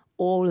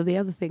all of the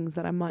other things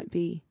that I might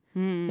be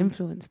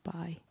influenced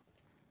by.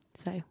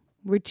 So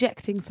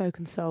rejecting folk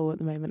and soul at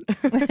the moment.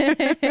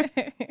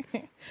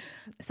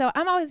 So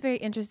I'm always very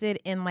interested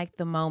in like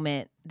the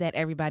moment that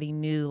everybody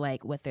knew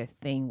like what their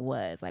thing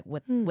was, like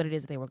what it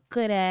is they were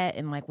good at,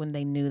 and like when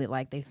they knew that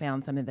like they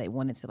found something they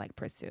wanted to like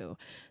pursue.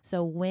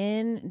 So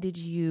when did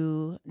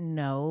you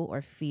know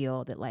or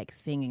feel that like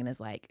singing is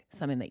like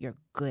something that you're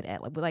good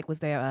at? Like was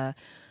there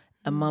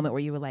a moment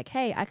where you were like,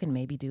 hey, I can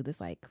maybe do this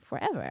like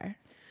forever?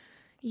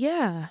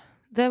 Yeah,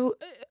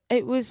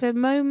 It was a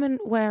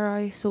moment where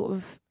I sort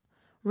of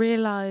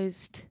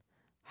realised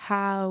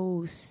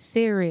how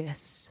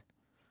serious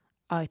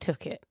I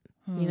took it,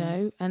 you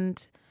know,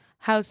 and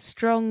how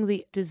strong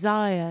the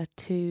desire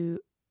to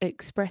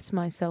express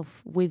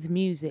myself with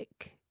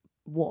music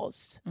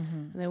was.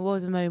 And there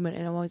was a moment,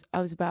 and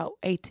I was about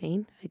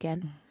 18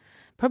 again,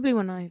 probably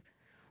when I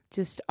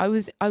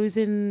was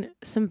in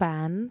some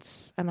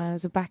bands, and I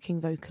was a backing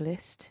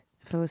vocalist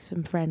for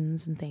some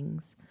friends and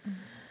things.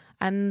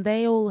 And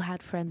they all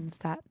had friends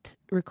that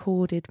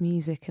recorded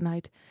music, and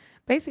I'd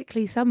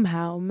basically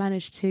somehow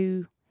managed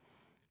to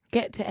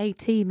get to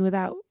 18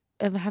 without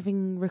ever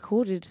having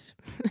recorded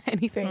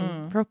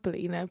anything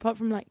properly, you know, apart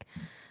from like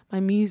my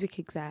music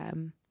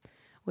exam,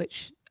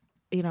 which,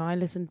 you know, I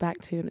listened back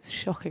to and it's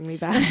shockingly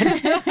bad.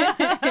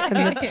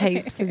 And the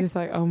tapes are just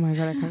like, oh my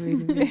God, I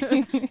can't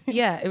believe it.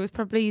 Yeah, it was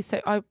probably, so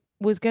I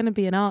was going to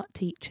be an art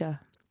teacher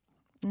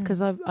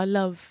because I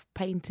love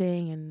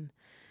painting and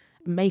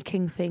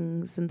making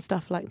things and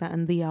stuff like that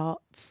and the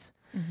arts.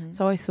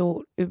 So I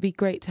thought it would be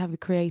great to have a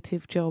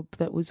creative job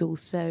that was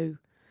also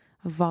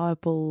a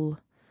viable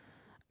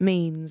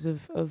means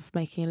of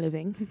making a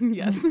living.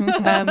 Yes.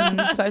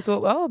 So I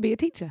thought, well, I'll be a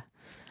teacher.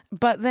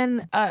 But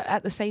then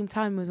at the same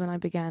time was when I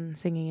began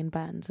singing in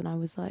bands, and I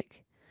was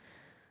like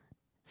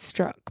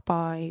struck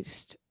by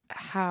just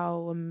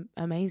how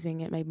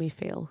amazing it made me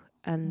feel.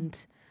 And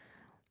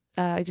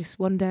I just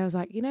one day I was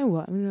like, you know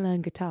what, I'm going to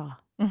learn guitar.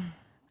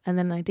 And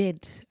then I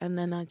did. And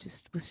then I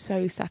just was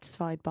so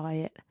satisfied by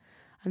it.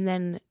 And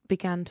then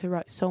began to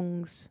write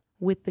songs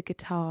with the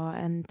guitar,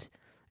 and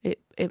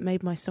it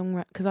made my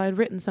song, because I had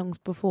written songs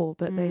before,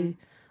 but I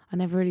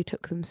never really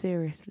took them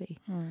seriously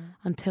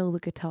until the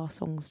guitar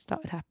songs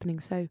started happening.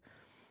 So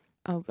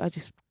I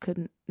just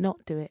couldn't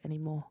not do it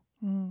anymore.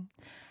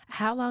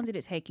 How long did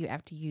it take you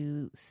after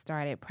you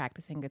started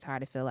practicing guitar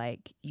to feel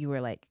like you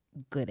were like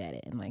good at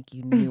it and like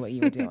you knew what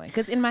you were doing?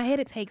 Because in my head,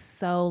 it takes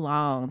so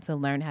long to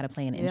learn how to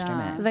play an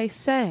instrument. They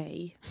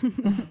say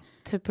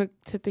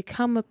to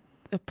become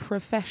a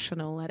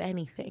professional at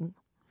anything,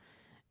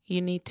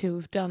 you need to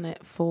have done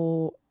it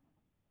for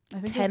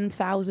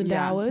 10,000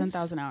 hours.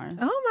 10,000 hours.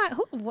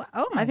 Oh my!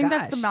 I think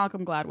that's the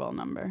Malcolm Gladwell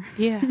number.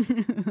 Yeah,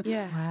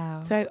 yeah.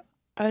 Wow. So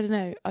I don't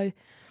know.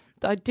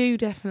 I do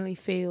definitely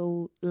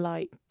feel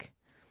like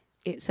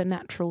it's a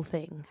natural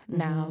thing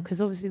now, because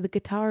obviously the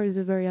guitar is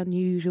a very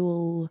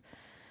unusual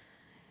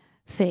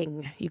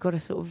thing. You got to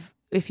sort of,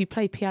 if you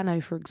play piano,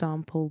 for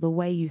example, the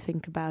way you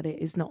think about it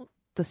is not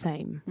the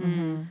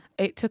same.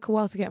 It took a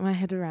while to get my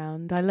head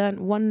around. I learnt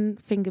one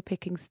finger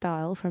picking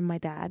style from my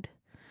dad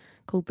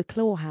called the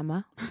claw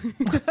hammer,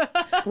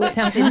 which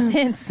sounds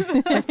intense.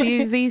 You have to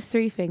use these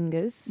three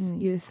fingers.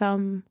 Your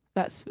thumb,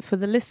 that's for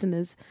the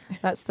listeners,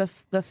 that's the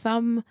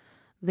thumb,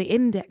 the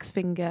index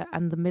finger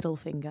and the middle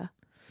finger.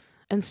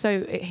 And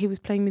so he was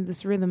playing me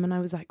this rhythm, and I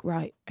was like,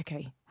 right,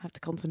 okay, I have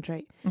to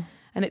concentrate.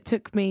 And it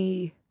took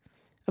me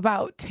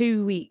about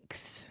 2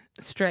 weeks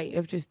straight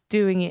of just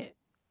doing it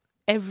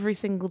every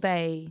single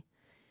day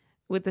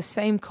with the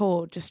same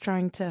chord, just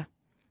trying to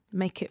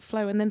make it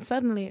flow. And then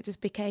suddenly it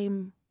just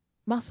became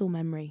muscle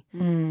memory,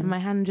 and my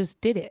hand just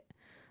did it.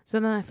 So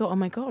then I thought, oh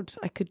my God,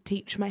 I could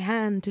teach my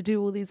hand to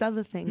do all these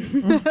other things.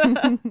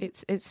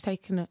 It's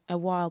taken a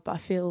while, but I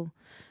feel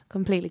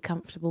completely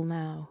comfortable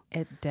now.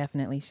 It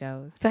definitely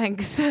shows.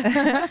 Thanks.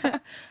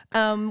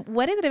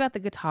 What is it about the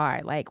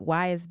guitar? Like,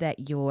 why is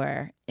that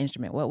your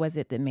instrument? What was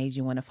it that made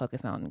you want to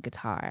focus on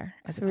guitar?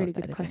 That's a really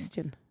good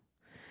question.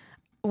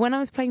 When I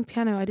was playing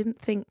piano, I didn't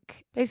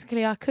think,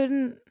 basically I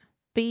couldn't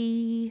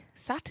be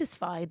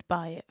satisfied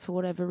by it for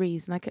whatever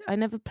reason. I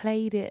never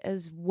played it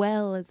as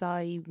well as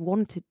I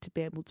wanted to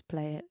be able to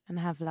play it and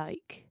have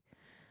like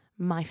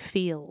my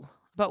feel.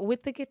 But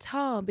with the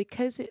guitar,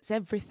 because it's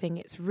everything,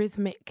 it's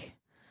rhythmic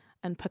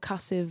and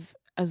percussive,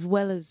 as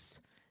well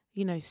as,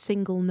 you know,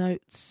 single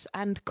notes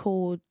and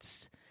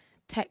chords,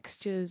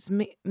 textures,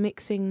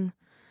 mixing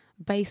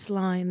bass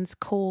lines,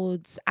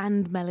 chords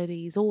and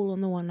melodies all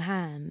on the one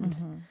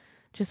hand.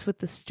 Just with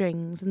the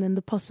strings, and then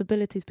the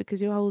possibilities,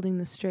 because you're holding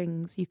the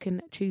strings, you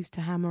can choose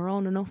to hammer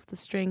on and off the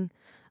string.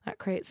 That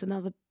creates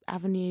another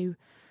avenue.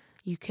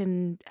 You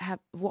can have,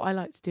 what I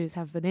like to do is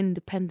have an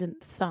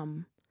independent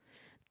thumb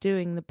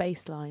doing the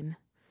bass line,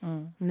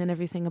 and then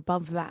everything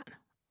above that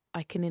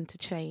I can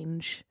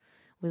interchange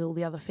with all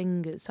the other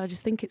fingers. So I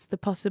just think it's the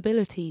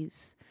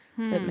possibilities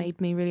that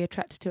made me really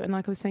attracted to it. And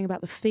like I was saying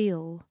about the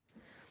feel,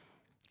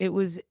 it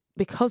was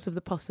because of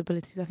the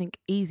possibilities, I think,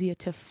 easier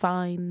to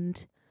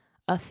find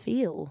a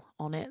feel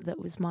on it that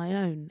was my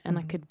own, and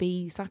I could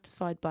be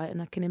satisfied by it,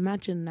 and I can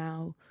imagine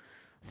now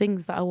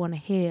things that I want to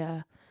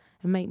hear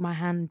and make my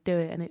hand do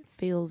it, and it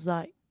feels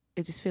like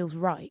it just feels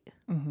right.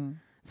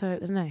 So I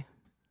don't know, I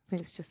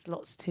think it's just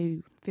lots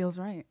to feels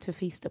right to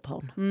feast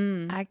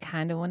upon. I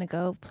kind of want to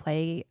go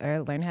play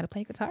or learn how to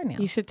play guitar now.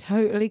 You should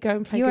totally go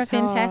and play You're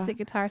guitar. a fantastic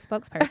guitar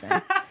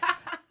spokesperson.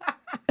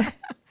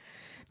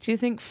 Do you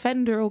think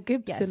Fender or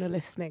Gibson are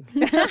listening?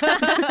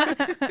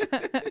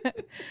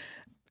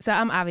 So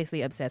I'm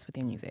obviously obsessed with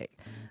your music.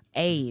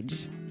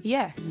 Age,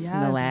 Yes.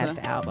 the last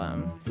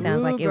album.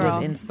 Sounds Ooh, like it girl.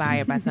 was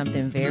inspired by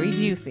something very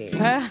juicy.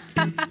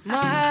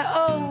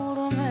 My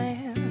older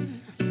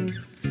man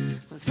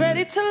was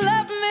ready to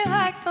love me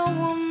like the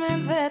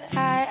woman that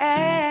I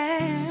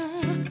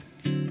am.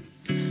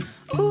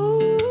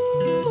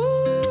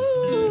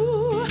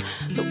 Ooh,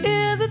 so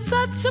is it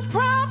such a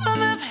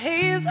problem if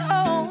he's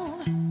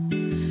old?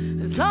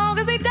 As long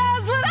as he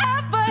does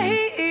whatever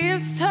he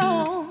is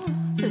told.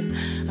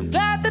 I'm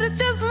glad that it's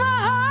just my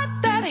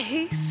heart that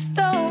he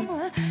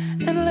stole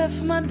and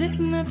left my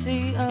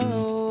dignity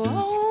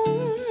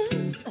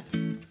alone.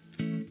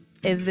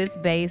 Is this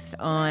based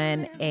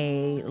on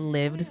a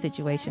lived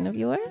situation of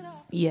yours?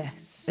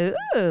 Yes.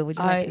 Ooh, would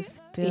you like to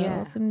spill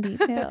yeah. some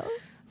details?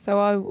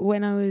 So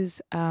when I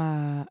was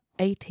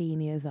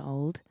 18 years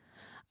old,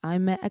 I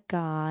met a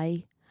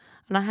guy,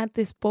 and I had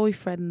this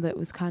boyfriend that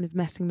was kind of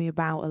messing me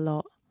about a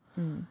lot.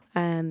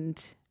 And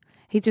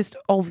he just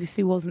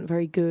obviously wasn't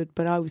very good,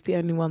 but I was the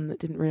only one that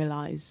didn't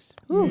realise.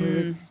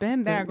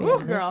 Been there,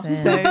 ooh, girl.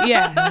 Listen. So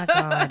yeah, Oh my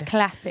God.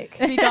 classic.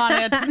 Speak on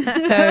it.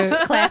 So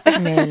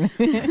Classic men.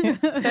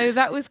 so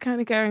that was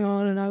kind of going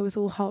on, and I was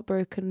all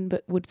heartbroken,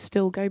 but would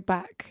still go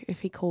back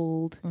if he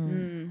called.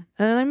 And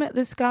then I met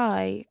this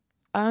guy,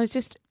 and I was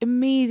just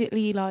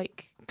immediately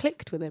like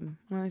clicked with him.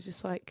 And I was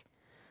just like,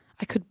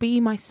 I could be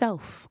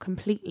myself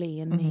completely,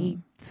 and he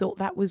thought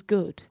that was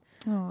good.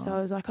 So I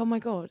was like, oh my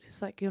God,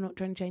 it's like, you're not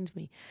trying to change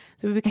me.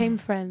 So we became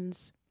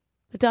friends.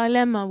 The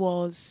dilemma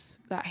was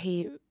that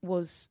he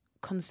was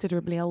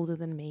considerably older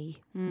than me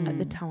at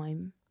the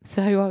time.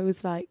 So I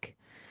was like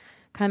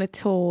kind of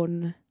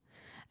torn.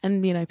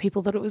 And, you know,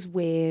 people thought it was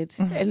weird.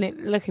 And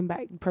looking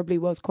back, probably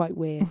was quite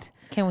weird.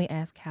 Can we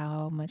ask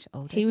how much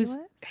older He was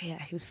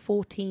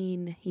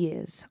 14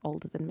 years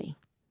older than me.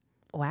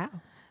 Wow.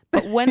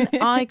 But when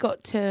I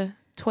got to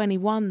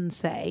 21,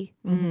 say,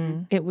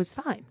 it was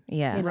fine.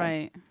 Yeah. you know.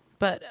 Right.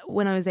 But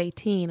when I was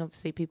 18,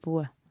 obviously people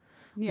were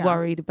Yeah.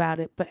 worried about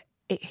it. But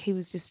he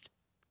was just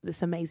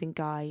this amazing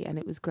guy, and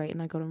it was great.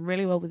 And I got on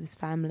really well with his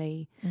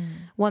family.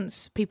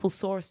 Once people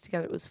saw us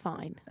together, it was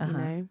fine, you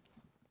know.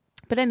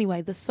 But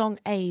anyway, the song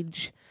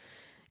Age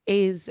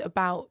is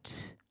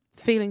about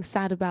feeling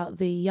sad about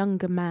the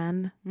younger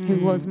man who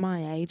was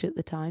my age at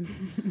the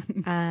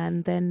time,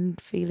 and then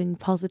feeling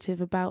positive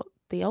about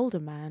the older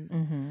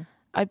man.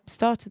 I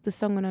started the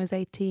song when I was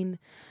 18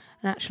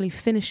 and actually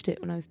finished it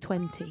when I was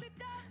 20.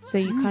 So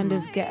you kind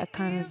of get a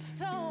kind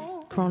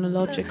of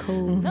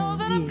chronological Know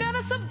that I'm view.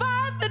 gonna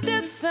survive the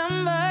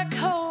December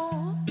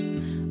cold.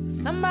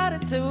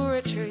 Somebody to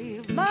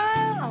retrieve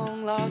my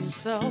long lost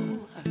soul.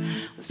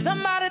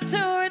 Somebody to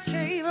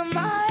retrieve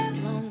my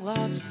long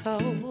lost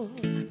soul.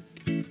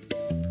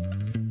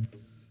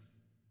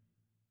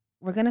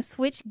 We're going to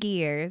switch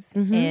gears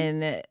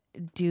and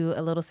do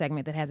a little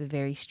segment that has a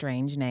very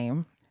strange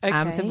name.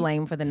 I'm to Okay.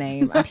 blame for the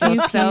name. I feel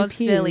Pew, so pew,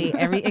 pew. silly.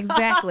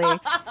 Exactly.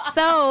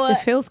 So It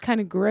feels kind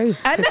of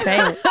gross to say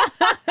it.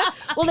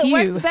 well, it Pew.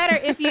 works better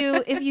if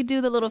you do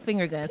the little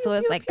finger gun. So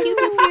it's like pew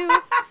pew pew.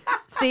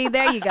 See,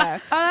 there you go. Oh,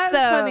 that's So-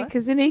 funny,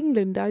 because in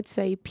England, I'd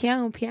say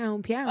piao,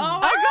 piao, piao.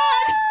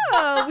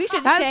 Oh, we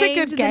should That's a change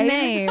good the game.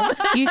 name.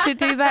 You should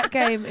do that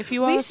game. If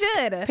you We ask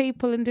should.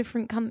 people in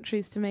different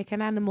countries to make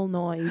an animal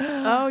noise,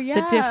 Oh, yeah.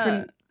 the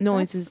different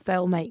noises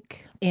they'll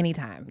make.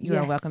 Anytime. You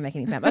are Yes. welcome back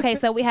anytime. Okay,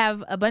 so we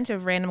have a bunch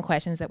of random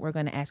questions that we're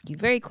going to ask you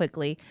very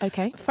quickly.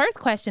 Okay. First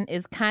question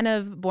is kind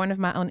of born of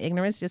my own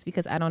ignorance just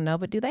because I don't know,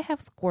 but do they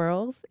have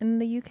squirrels in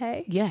the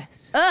UK?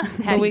 Yes. How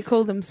But do we you-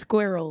 call them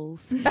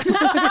squirrels.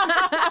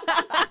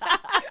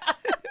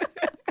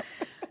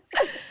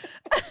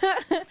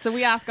 So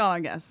we ask all our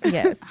guests.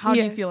 Yes. How do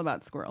you Yes. feel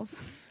about squirrels?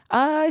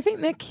 I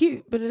think they're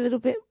cute, but a little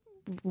bit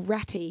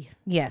ratty.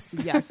 Yes.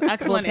 Yes,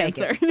 excellent We'll take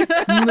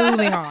answer.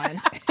 Moving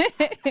on.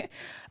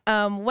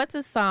 What's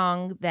a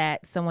song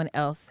that someone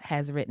else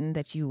has written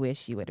that you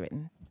wish you had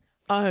written?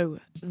 Oh,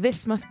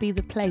 This Must Be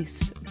the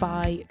Place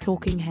by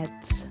Talking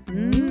Heads.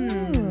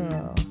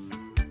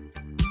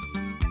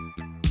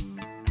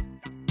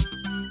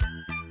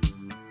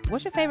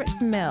 What's your favorite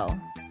smell?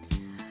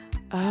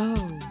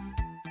 Oh,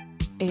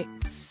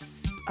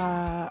 it's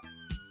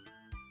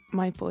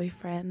my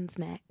boyfriend's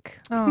neck.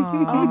 Oh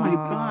my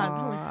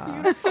God,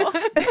 that was beautiful.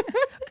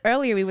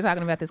 Earlier we were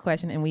talking about this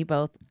question and we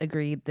both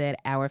agreed that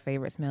our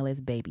favorite smell is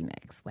baby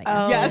necks. Like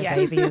Oh, Yes. yes.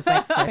 baby is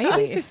like freshly.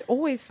 Babies just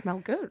always smell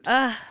good.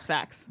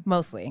 Facts.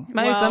 Mostly.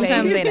 Mostly.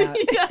 Sometimes they don't.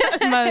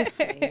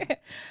 Mostly.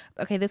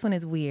 Okay, this one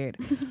is weird.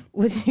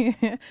 Would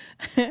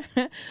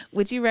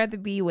you rather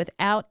be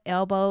without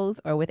elbows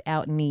or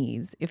without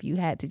knees if you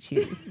had to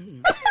choose?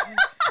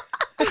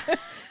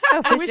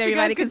 I wish you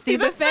everybody guys could see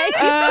the face.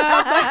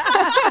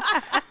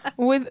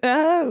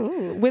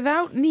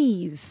 Without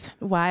knees,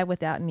 Why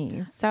without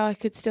knees? so I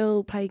could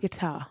still play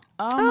guitar.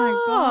 Oh my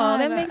Oh, God.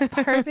 that makes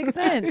perfect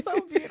sense.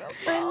 so beautiful.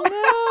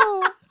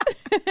 I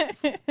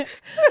know.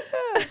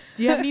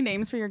 Do you have any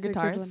names for your It's a good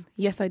guitars? one.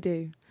 Yes, I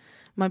do.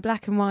 My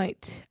black and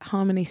white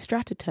Harmony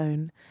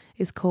Stratotone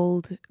is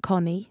called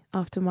Connie,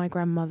 after my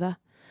grandmother.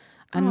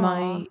 And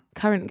my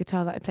current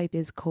guitar that I played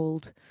is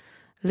called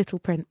Little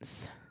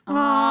Prince.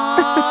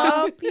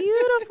 Oh,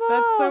 beautiful.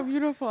 That's so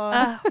beautiful.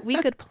 We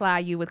could ply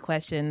you with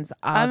questions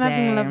all I'm day.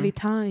 having a lovely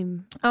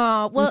time.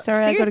 Oh, well, I'm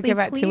sorry, I got to seriously, go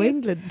back to please.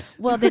 England.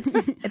 Well,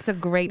 it's a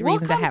great We'll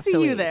reason to come have see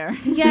to you leave. there.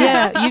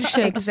 Yes, Yeah, you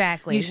should.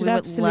 Exactly. You should we would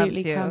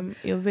absolutely love to. come.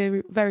 You're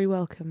very, very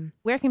welcome.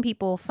 Where can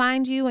people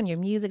find you and your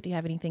music? Do you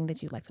have anything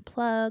that you'd like to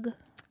plug?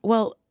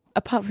 Well,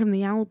 apart from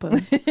the album,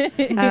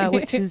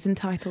 which is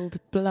entitled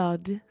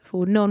Blood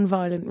for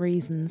non-violent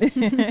reasons,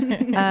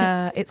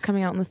 it's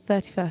coming out on the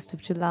 31st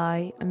of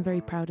July. I'm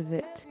very proud of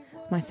it.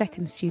 It's my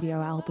second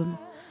studio album.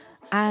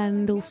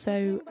 And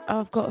also,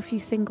 I've got a few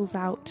singles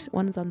out.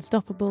 One is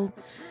Unstoppable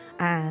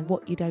and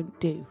What You Don't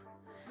Do.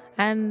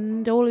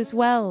 And all is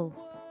well.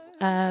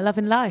 Love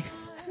and life.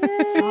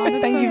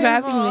 Thank you for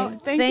having me.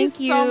 Thank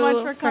you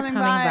so much for coming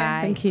by.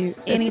 Thank you.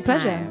 It's a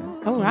pleasure.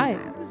 All right.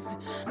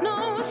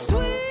 No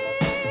sweet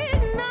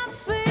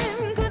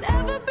nothing could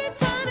ever be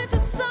turned into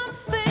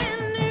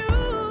something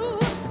new.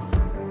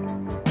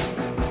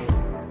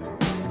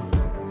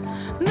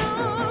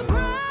 No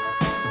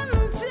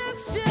grand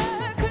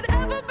gesture could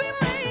ever be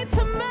made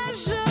to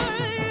measure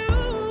you.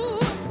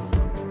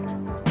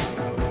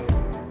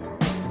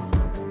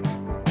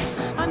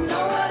 I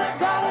know what I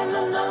got and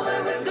I know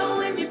where we're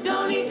going. You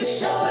don't need to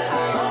show it.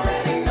 I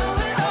already know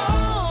it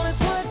all.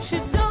 It's what you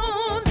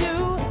don't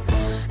do.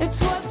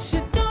 It's what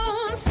you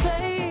don't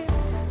say.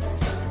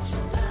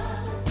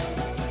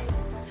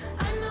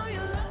 I know you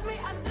love me.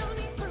 I don't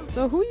need proof.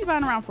 So who are you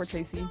buying around for,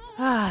 Tracy?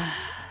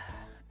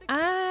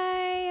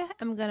 I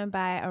am going to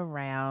buy a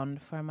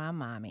round for my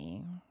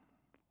mommy.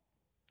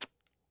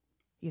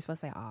 You're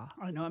supposed to say, aw.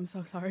 I know, I'm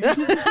so sorry.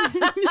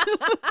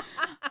 I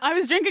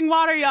was drinking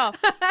water, y'all.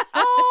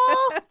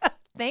 Oh,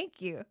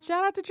 thank you.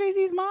 Shout out to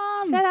Tracy's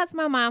mom. Shout out to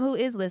my mom who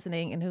is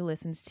listening and who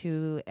listens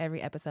to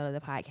every episode of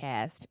the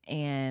podcast.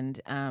 And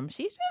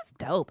she's just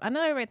dope. I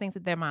know everybody thinks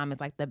that their mom is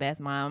like the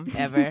best mom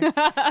ever.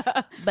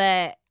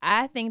 But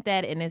I think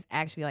that, and it's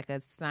actually like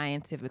a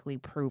scientifically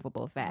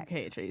provable fact.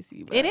 Okay,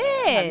 Tracy. It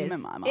have you is. met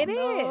my mom? It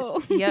No.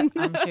 is. Yep,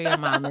 I'm sure your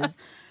mom is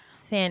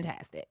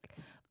fantastic.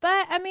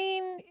 But I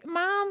mean,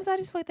 moms, I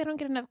just feel like they don't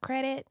get enough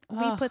credit. We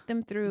Ugh, put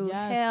them through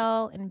yes.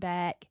 hell and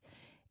back.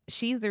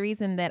 She's the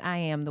reason that I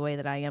am the way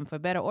that I am, for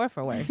better or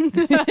for worse.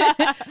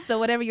 So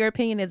whatever your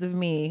opinion is of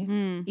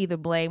me, either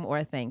blame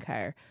or thank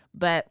her.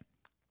 But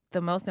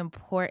the most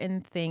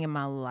important thing in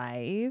my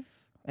life,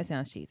 it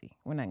sounds cheesy.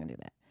 We're not gonna do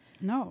that.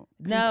 No.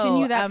 No,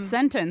 Continue that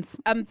sentence.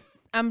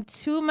 I'm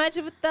too much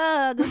of a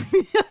thug.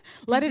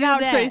 Let it do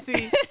out, that.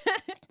 Tracy.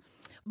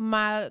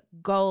 My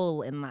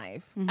goal in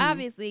life,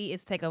 obviously, is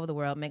to take over the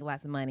world, make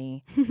lots of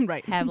money,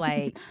 Right. have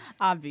like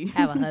Obvi.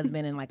 have a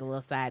husband and like a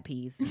little side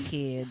piece,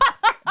 kids,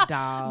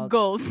 dog,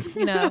 Goals.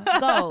 you know,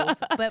 goals.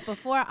 But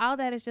before all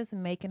that, it's just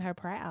making her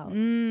proud.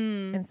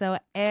 And so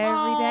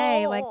every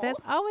day, like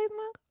that's always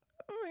my.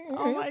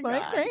 Oh my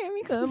God.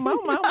 Because my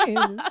mama is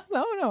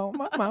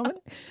my mama,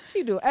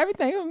 she do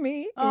everything for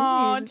me.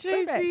 Oh, and she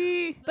is so great.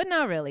 Tracy. But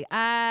no, really,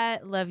 I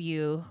love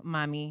you,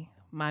 mommy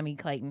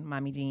Clayton,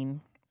 mommy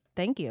Jean.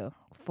 Thank you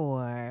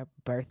for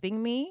birthing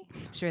me.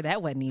 I'm sure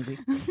that wasn't easy.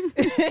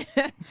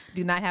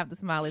 Do not have the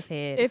smallest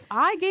head. If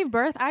I gave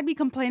birth, I'd be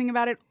complaining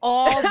about it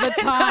all the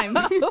time.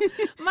 Mom,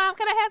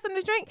 can I have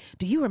something to drink?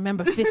 Do you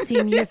remember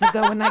 15 years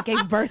ago when I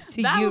gave birth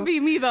to That you? would be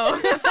me, though.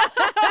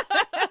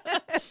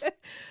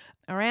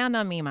 Around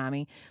on me,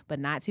 mommy, but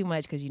not too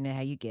much because you know how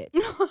you get.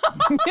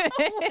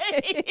 It's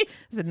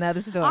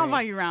another story. I'll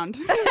buy you around.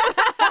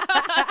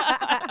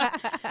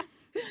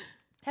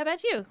 How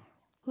about you?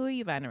 Who are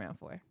you buying around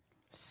for?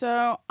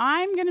 So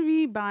I'm going to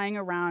be buying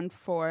around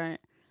for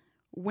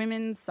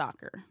women's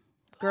soccer.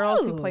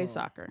 Girls who play Ooh.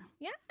 soccer.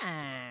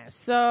 Yes.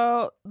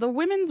 So the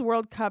Women's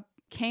World Cup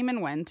came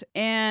and went,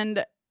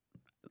 and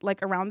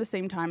like around the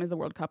same time as the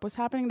World Cup was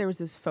happening, there was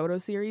this photo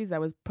series that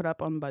was put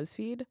up on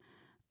BuzzFeed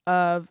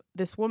of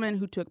this woman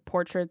who took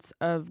portraits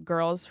of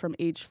girls from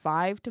age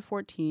 5 to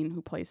 14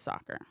 who play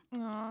soccer.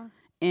 Aww.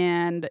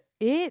 And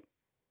it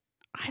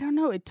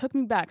took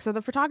me back. So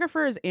the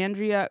photographer is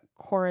Andrea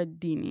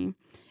Corradini,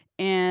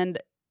 and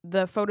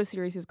the photo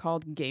series is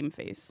called Game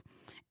Face.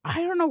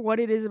 I don't know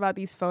what it is about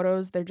these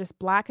photos. They're just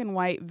black and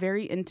white,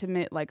 very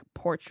intimate, like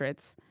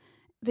portraits.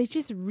 They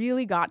just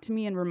really got to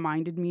me and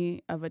reminded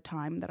me of a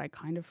time that I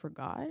kind of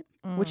forgot,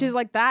 which is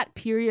like that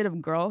period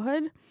of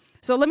girlhood.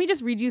 So let me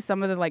just read you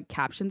some of the like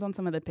captions on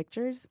some of the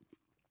pictures.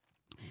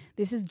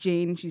 This is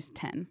Jane. She's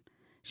 10.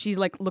 She's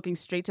like looking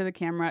straight to the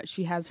camera.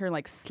 She has her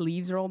like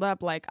sleeves rolled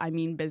up like I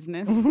mean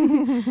business.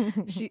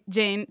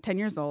 Jane, 10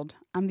 years old.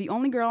 I'm the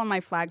only girl on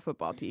my flag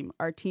football team.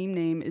 Our team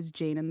name is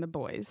Jane and the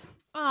Boys.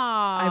 Aww,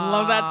 I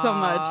love that so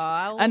much.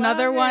 I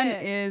Another love one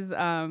it.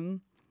 is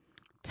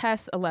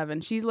Tess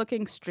 11. She's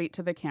looking straight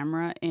to the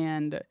camera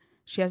and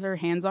she has her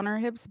hands on her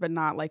hips, but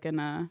not like in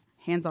a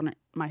hands on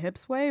my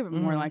hips way, but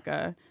more like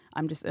a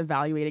I'm just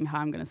evaluating how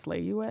I'm going to slay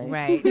you way.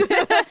 Right.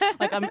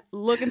 Like I'm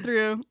looking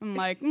through. I'm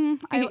like,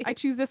 I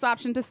choose this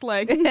option to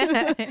slay.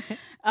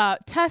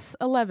 Tess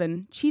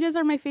 11. Cheetahs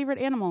are my favorite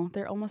animal.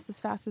 They're almost as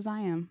fast as I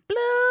am.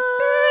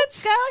 Blood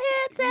what?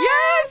 Go ahead,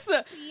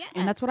 Tess. Yes.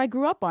 And that's what I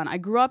grew up on. I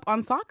grew up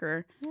on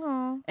soccer.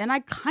 Aw. And I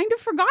kind of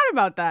forgot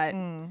about that.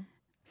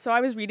 So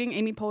I was reading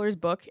Amy Poehler's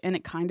book, and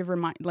it kind of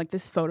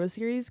this photo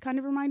series kind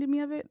of reminded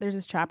me of it. There's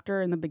this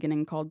chapter in the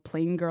beginning called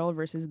Plain Girl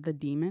versus the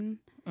Demon.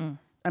 I'm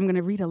going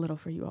to read a little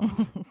for you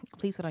all.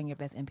 Please put on your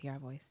best NPR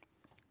voice.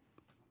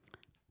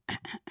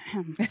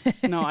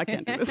 No, I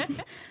can't do this.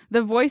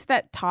 The voice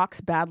that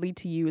talks badly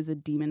to you is a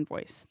demon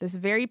voice. This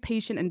very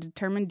patient and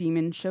determined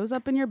demon shows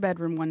up in your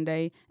bedroom one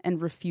day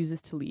and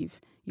refuses to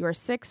leave. You are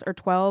 6 or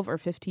 12 or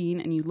 15,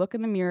 and you look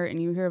in the mirror and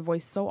you hear a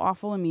voice so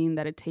awful and mean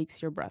that it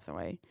takes your breath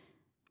away.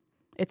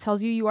 It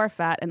tells you are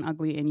fat and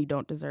ugly and you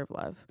don't deserve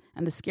love.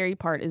 And the scary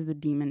part is the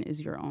demon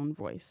is your own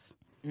voice.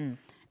 And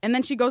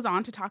then she goes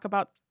on to talk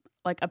about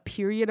like a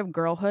period of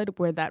girlhood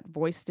where that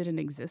voice didn't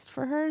exist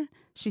for her.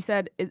 She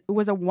said, it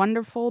was a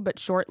wonderful but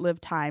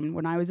short-lived time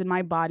when I was in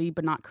my body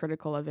but not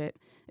critical of it.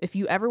 If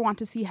you ever want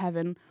to see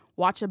heaven,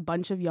 watch a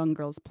bunch of young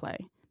girls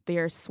play. They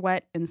are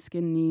sweat and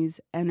skin knees,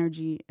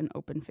 energy and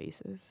open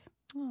faces.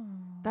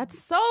 Aww. That's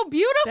so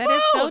beautiful. That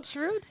is so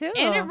true too.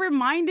 And it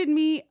reminded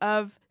me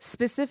of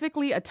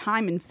specifically a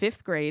time in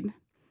 5th grade.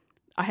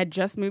 I had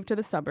just moved to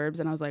the suburbs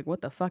and I was like,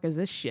 what the fuck is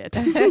this shit?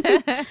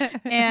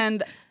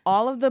 And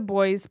all of the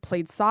boys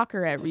played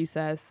soccer at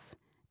recess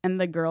and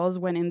the girls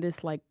went in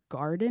this like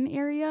garden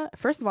area.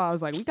 First of all, I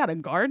was like, we got a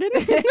garden?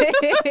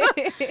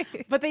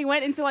 But they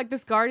went into like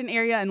this garden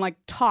area and like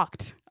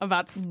talked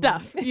about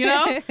stuff, you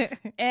know?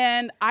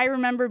 And I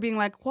remember being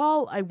like,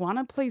 well, I want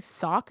to play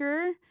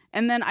soccer.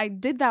 And then I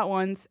did that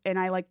once and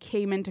I like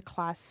came into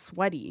class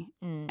sweaty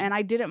and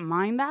I didn't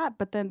mind that.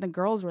 But then the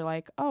girls were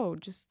like, oh,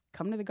 just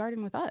come to the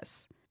garden with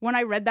us. When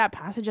I read that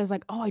passage, I was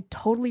like, oh, I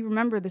totally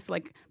remember this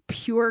like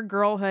pure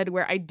girlhood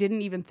where I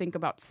didn't even think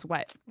about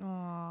sweat.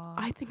 Aww.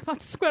 I think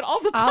about sweat all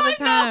the time. All the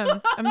time.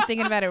 Now. I'm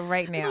thinking about it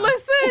right now.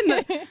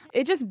 Listen,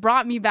 it just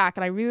brought me back.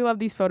 And I really love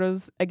these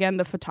photos. Again,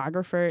 the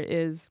photographer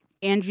is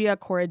Andrea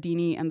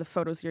Corradini and the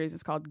photo series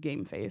is called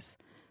Game Face.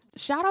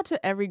 Shout out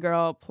to every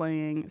girl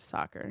playing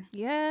soccer.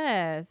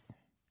 Yes.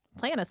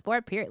 Playing a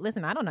sport, period.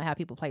 Listen, I don't know how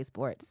people play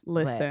sports.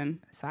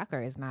 Listen. But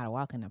soccer is not a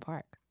walk in the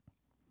park.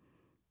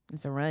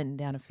 It's a run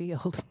down a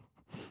field.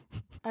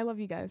 I love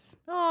you guys.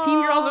 Aww.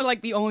 Teen girls are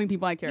like the only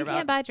people I care about. You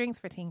can't buy drinks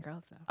for teen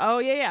girls, though. Oh,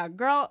 yeah.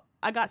 Girl,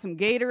 I got some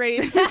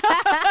Gatorade.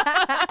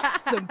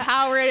 Some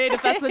Powerade,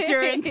 if that's what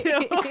you're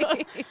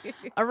into.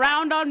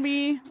 Around on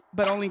me,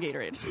 but only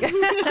Gatorade.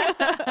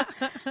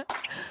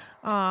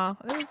 Aw,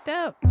 that was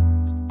dope.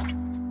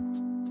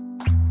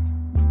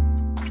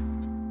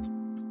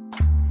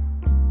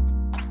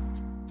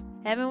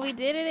 Heaven, we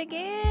did it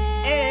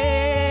again.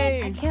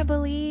 Hey. I can't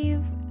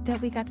believe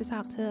that we got to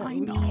talk to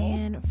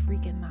Leanne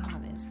freaking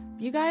Novice.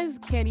 You guys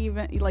can't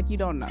even, like, you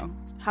don't know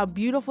how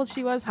beautiful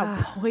she was,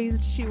 how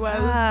poised she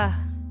was.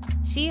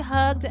 She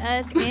hugged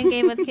us and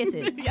gave us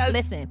kisses. Yes.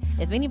 Listen,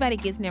 if anybody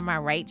gets near my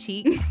right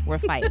cheek, we're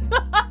fighting.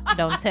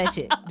 Don't touch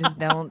it. Just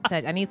don't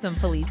touch. I need some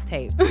police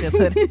tape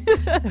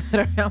to put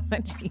around my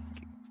cheek.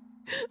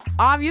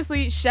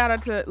 Obviously, shout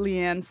out to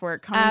Leanne for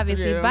coming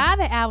through. Buy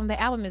the album. The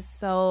album is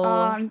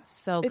so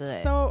good.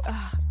 It's so,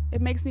 it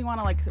makes me want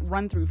to like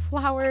run through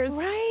flowers.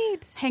 Right.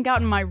 Hang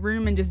out in my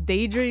room and just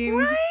daydream.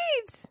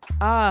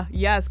 Right.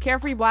 Yes.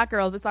 Carefree Black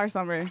Girls. It's our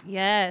summer.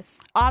 Yes.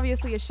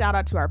 Obviously, a shout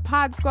out to our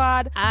pod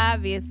squad.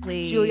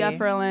 Obviously. Julia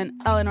Ferlin,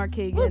 Eleanor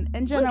Kagan,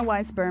 and Jenna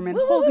Weiss Berman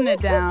holding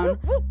it down.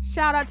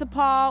 Shout out to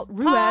Paul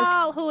Ruiz.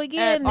 Paul, who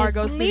again at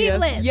Argo is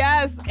Studios. sleeveless.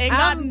 Yes. Ain't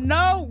got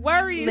no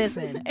worries.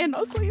 Listen. And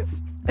no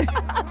sleeves.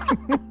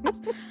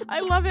 I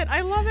love it.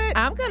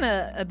 I'm going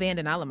to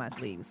abandon all of my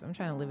sleeves. I'm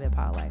trying to live that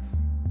Paul life.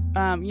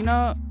 You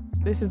know,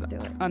 this is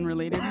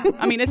unrelated.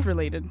 I mean, it's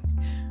related.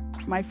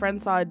 My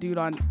friend saw a dude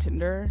on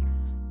Tinder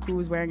who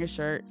was wearing a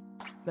shirt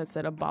that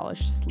said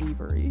abolish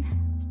slavery.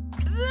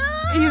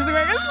 He's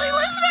wearing a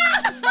sleeveless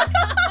shirt.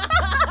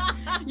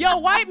 Yo,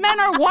 white men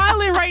are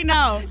wilding right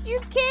now. You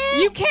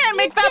can't. You can't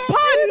make that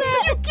pun.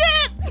 You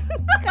can't.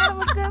 It's kind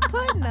of a good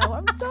pun, though.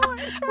 I'm torn.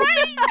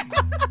 Right?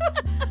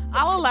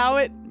 I'll allow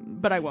it,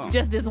 but I won't.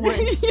 Just this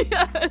once.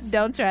 Yes.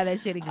 Don't try that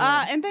shit again.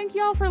 And thank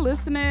y'all for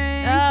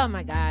listening. Oh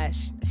my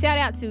gosh. Shout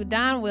out to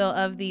Don Will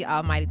of the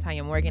Almighty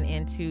Tanya Morgan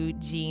and to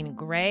Jean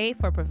Grey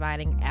for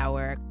providing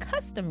our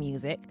custom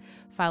music.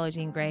 Follow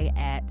Jean Grey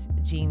at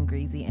Jean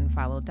Greasy and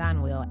follow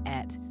Don Will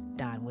at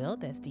Don Will.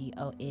 That's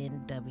DONWILL.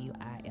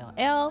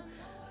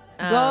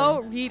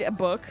 Go read a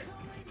book.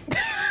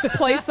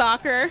 Play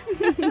soccer.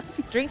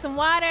 Drink some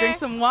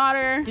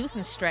water. Do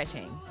some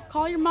stretching.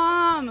 Call your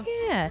mom.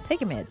 Yeah,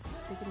 take your meds.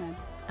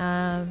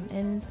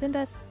 And send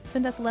us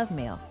love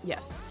mail.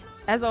 Yes.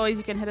 As always,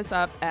 you can hit us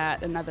up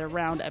at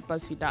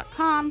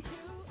anotherround@buzzfeed.com.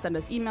 Send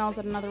us emails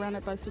at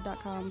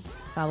anotherround@buzzfeed.com.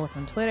 Follow us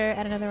on Twitter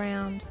at Another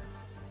Round.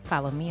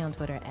 Follow me on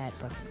Twitter at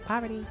Broken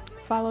Poverty.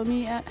 Follow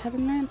me at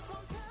Heaven Rants.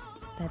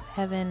 That's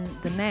Heaven,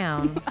 the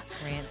noun.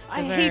 Rants, the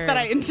I verb. hate that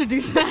I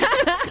introduced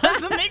that.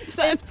 Doesn't make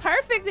sense. It's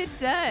perfect. It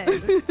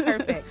does. It's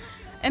perfect.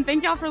 And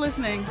thank y'all for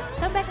listening.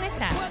 Come back next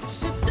time. What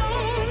you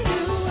don't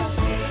do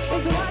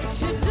is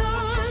what you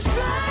don't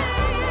say.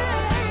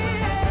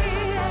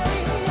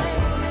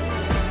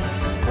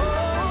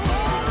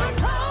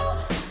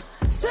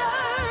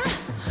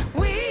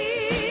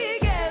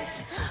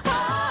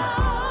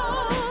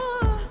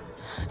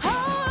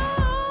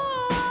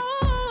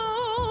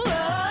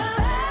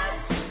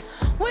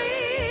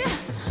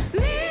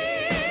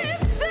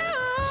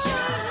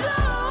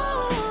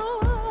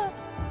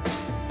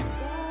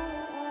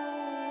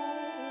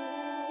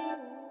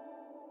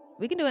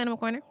 We can do Animal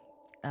Corner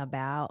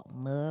about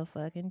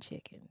motherfucking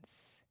chickens.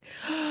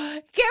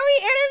 Can we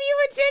interview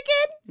a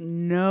chicken?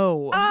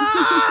 No.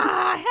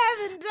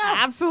 Heaven no.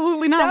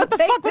 Absolutely not. Don't What the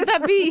take fuck would this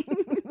that be?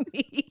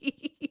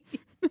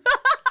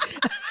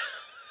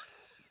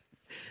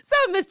 So,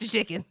 Mr.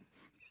 Chicken.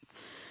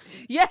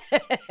 Yeah.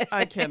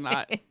 I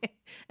cannot.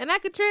 And I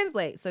could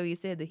translate. So he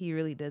said that he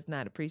really does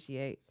not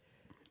appreciate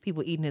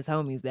people eating his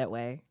homies that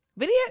way.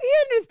 But he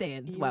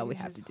understands why we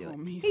have to do it.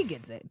 He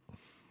gets it.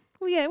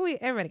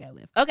 Everybody gotta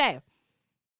live. Okay.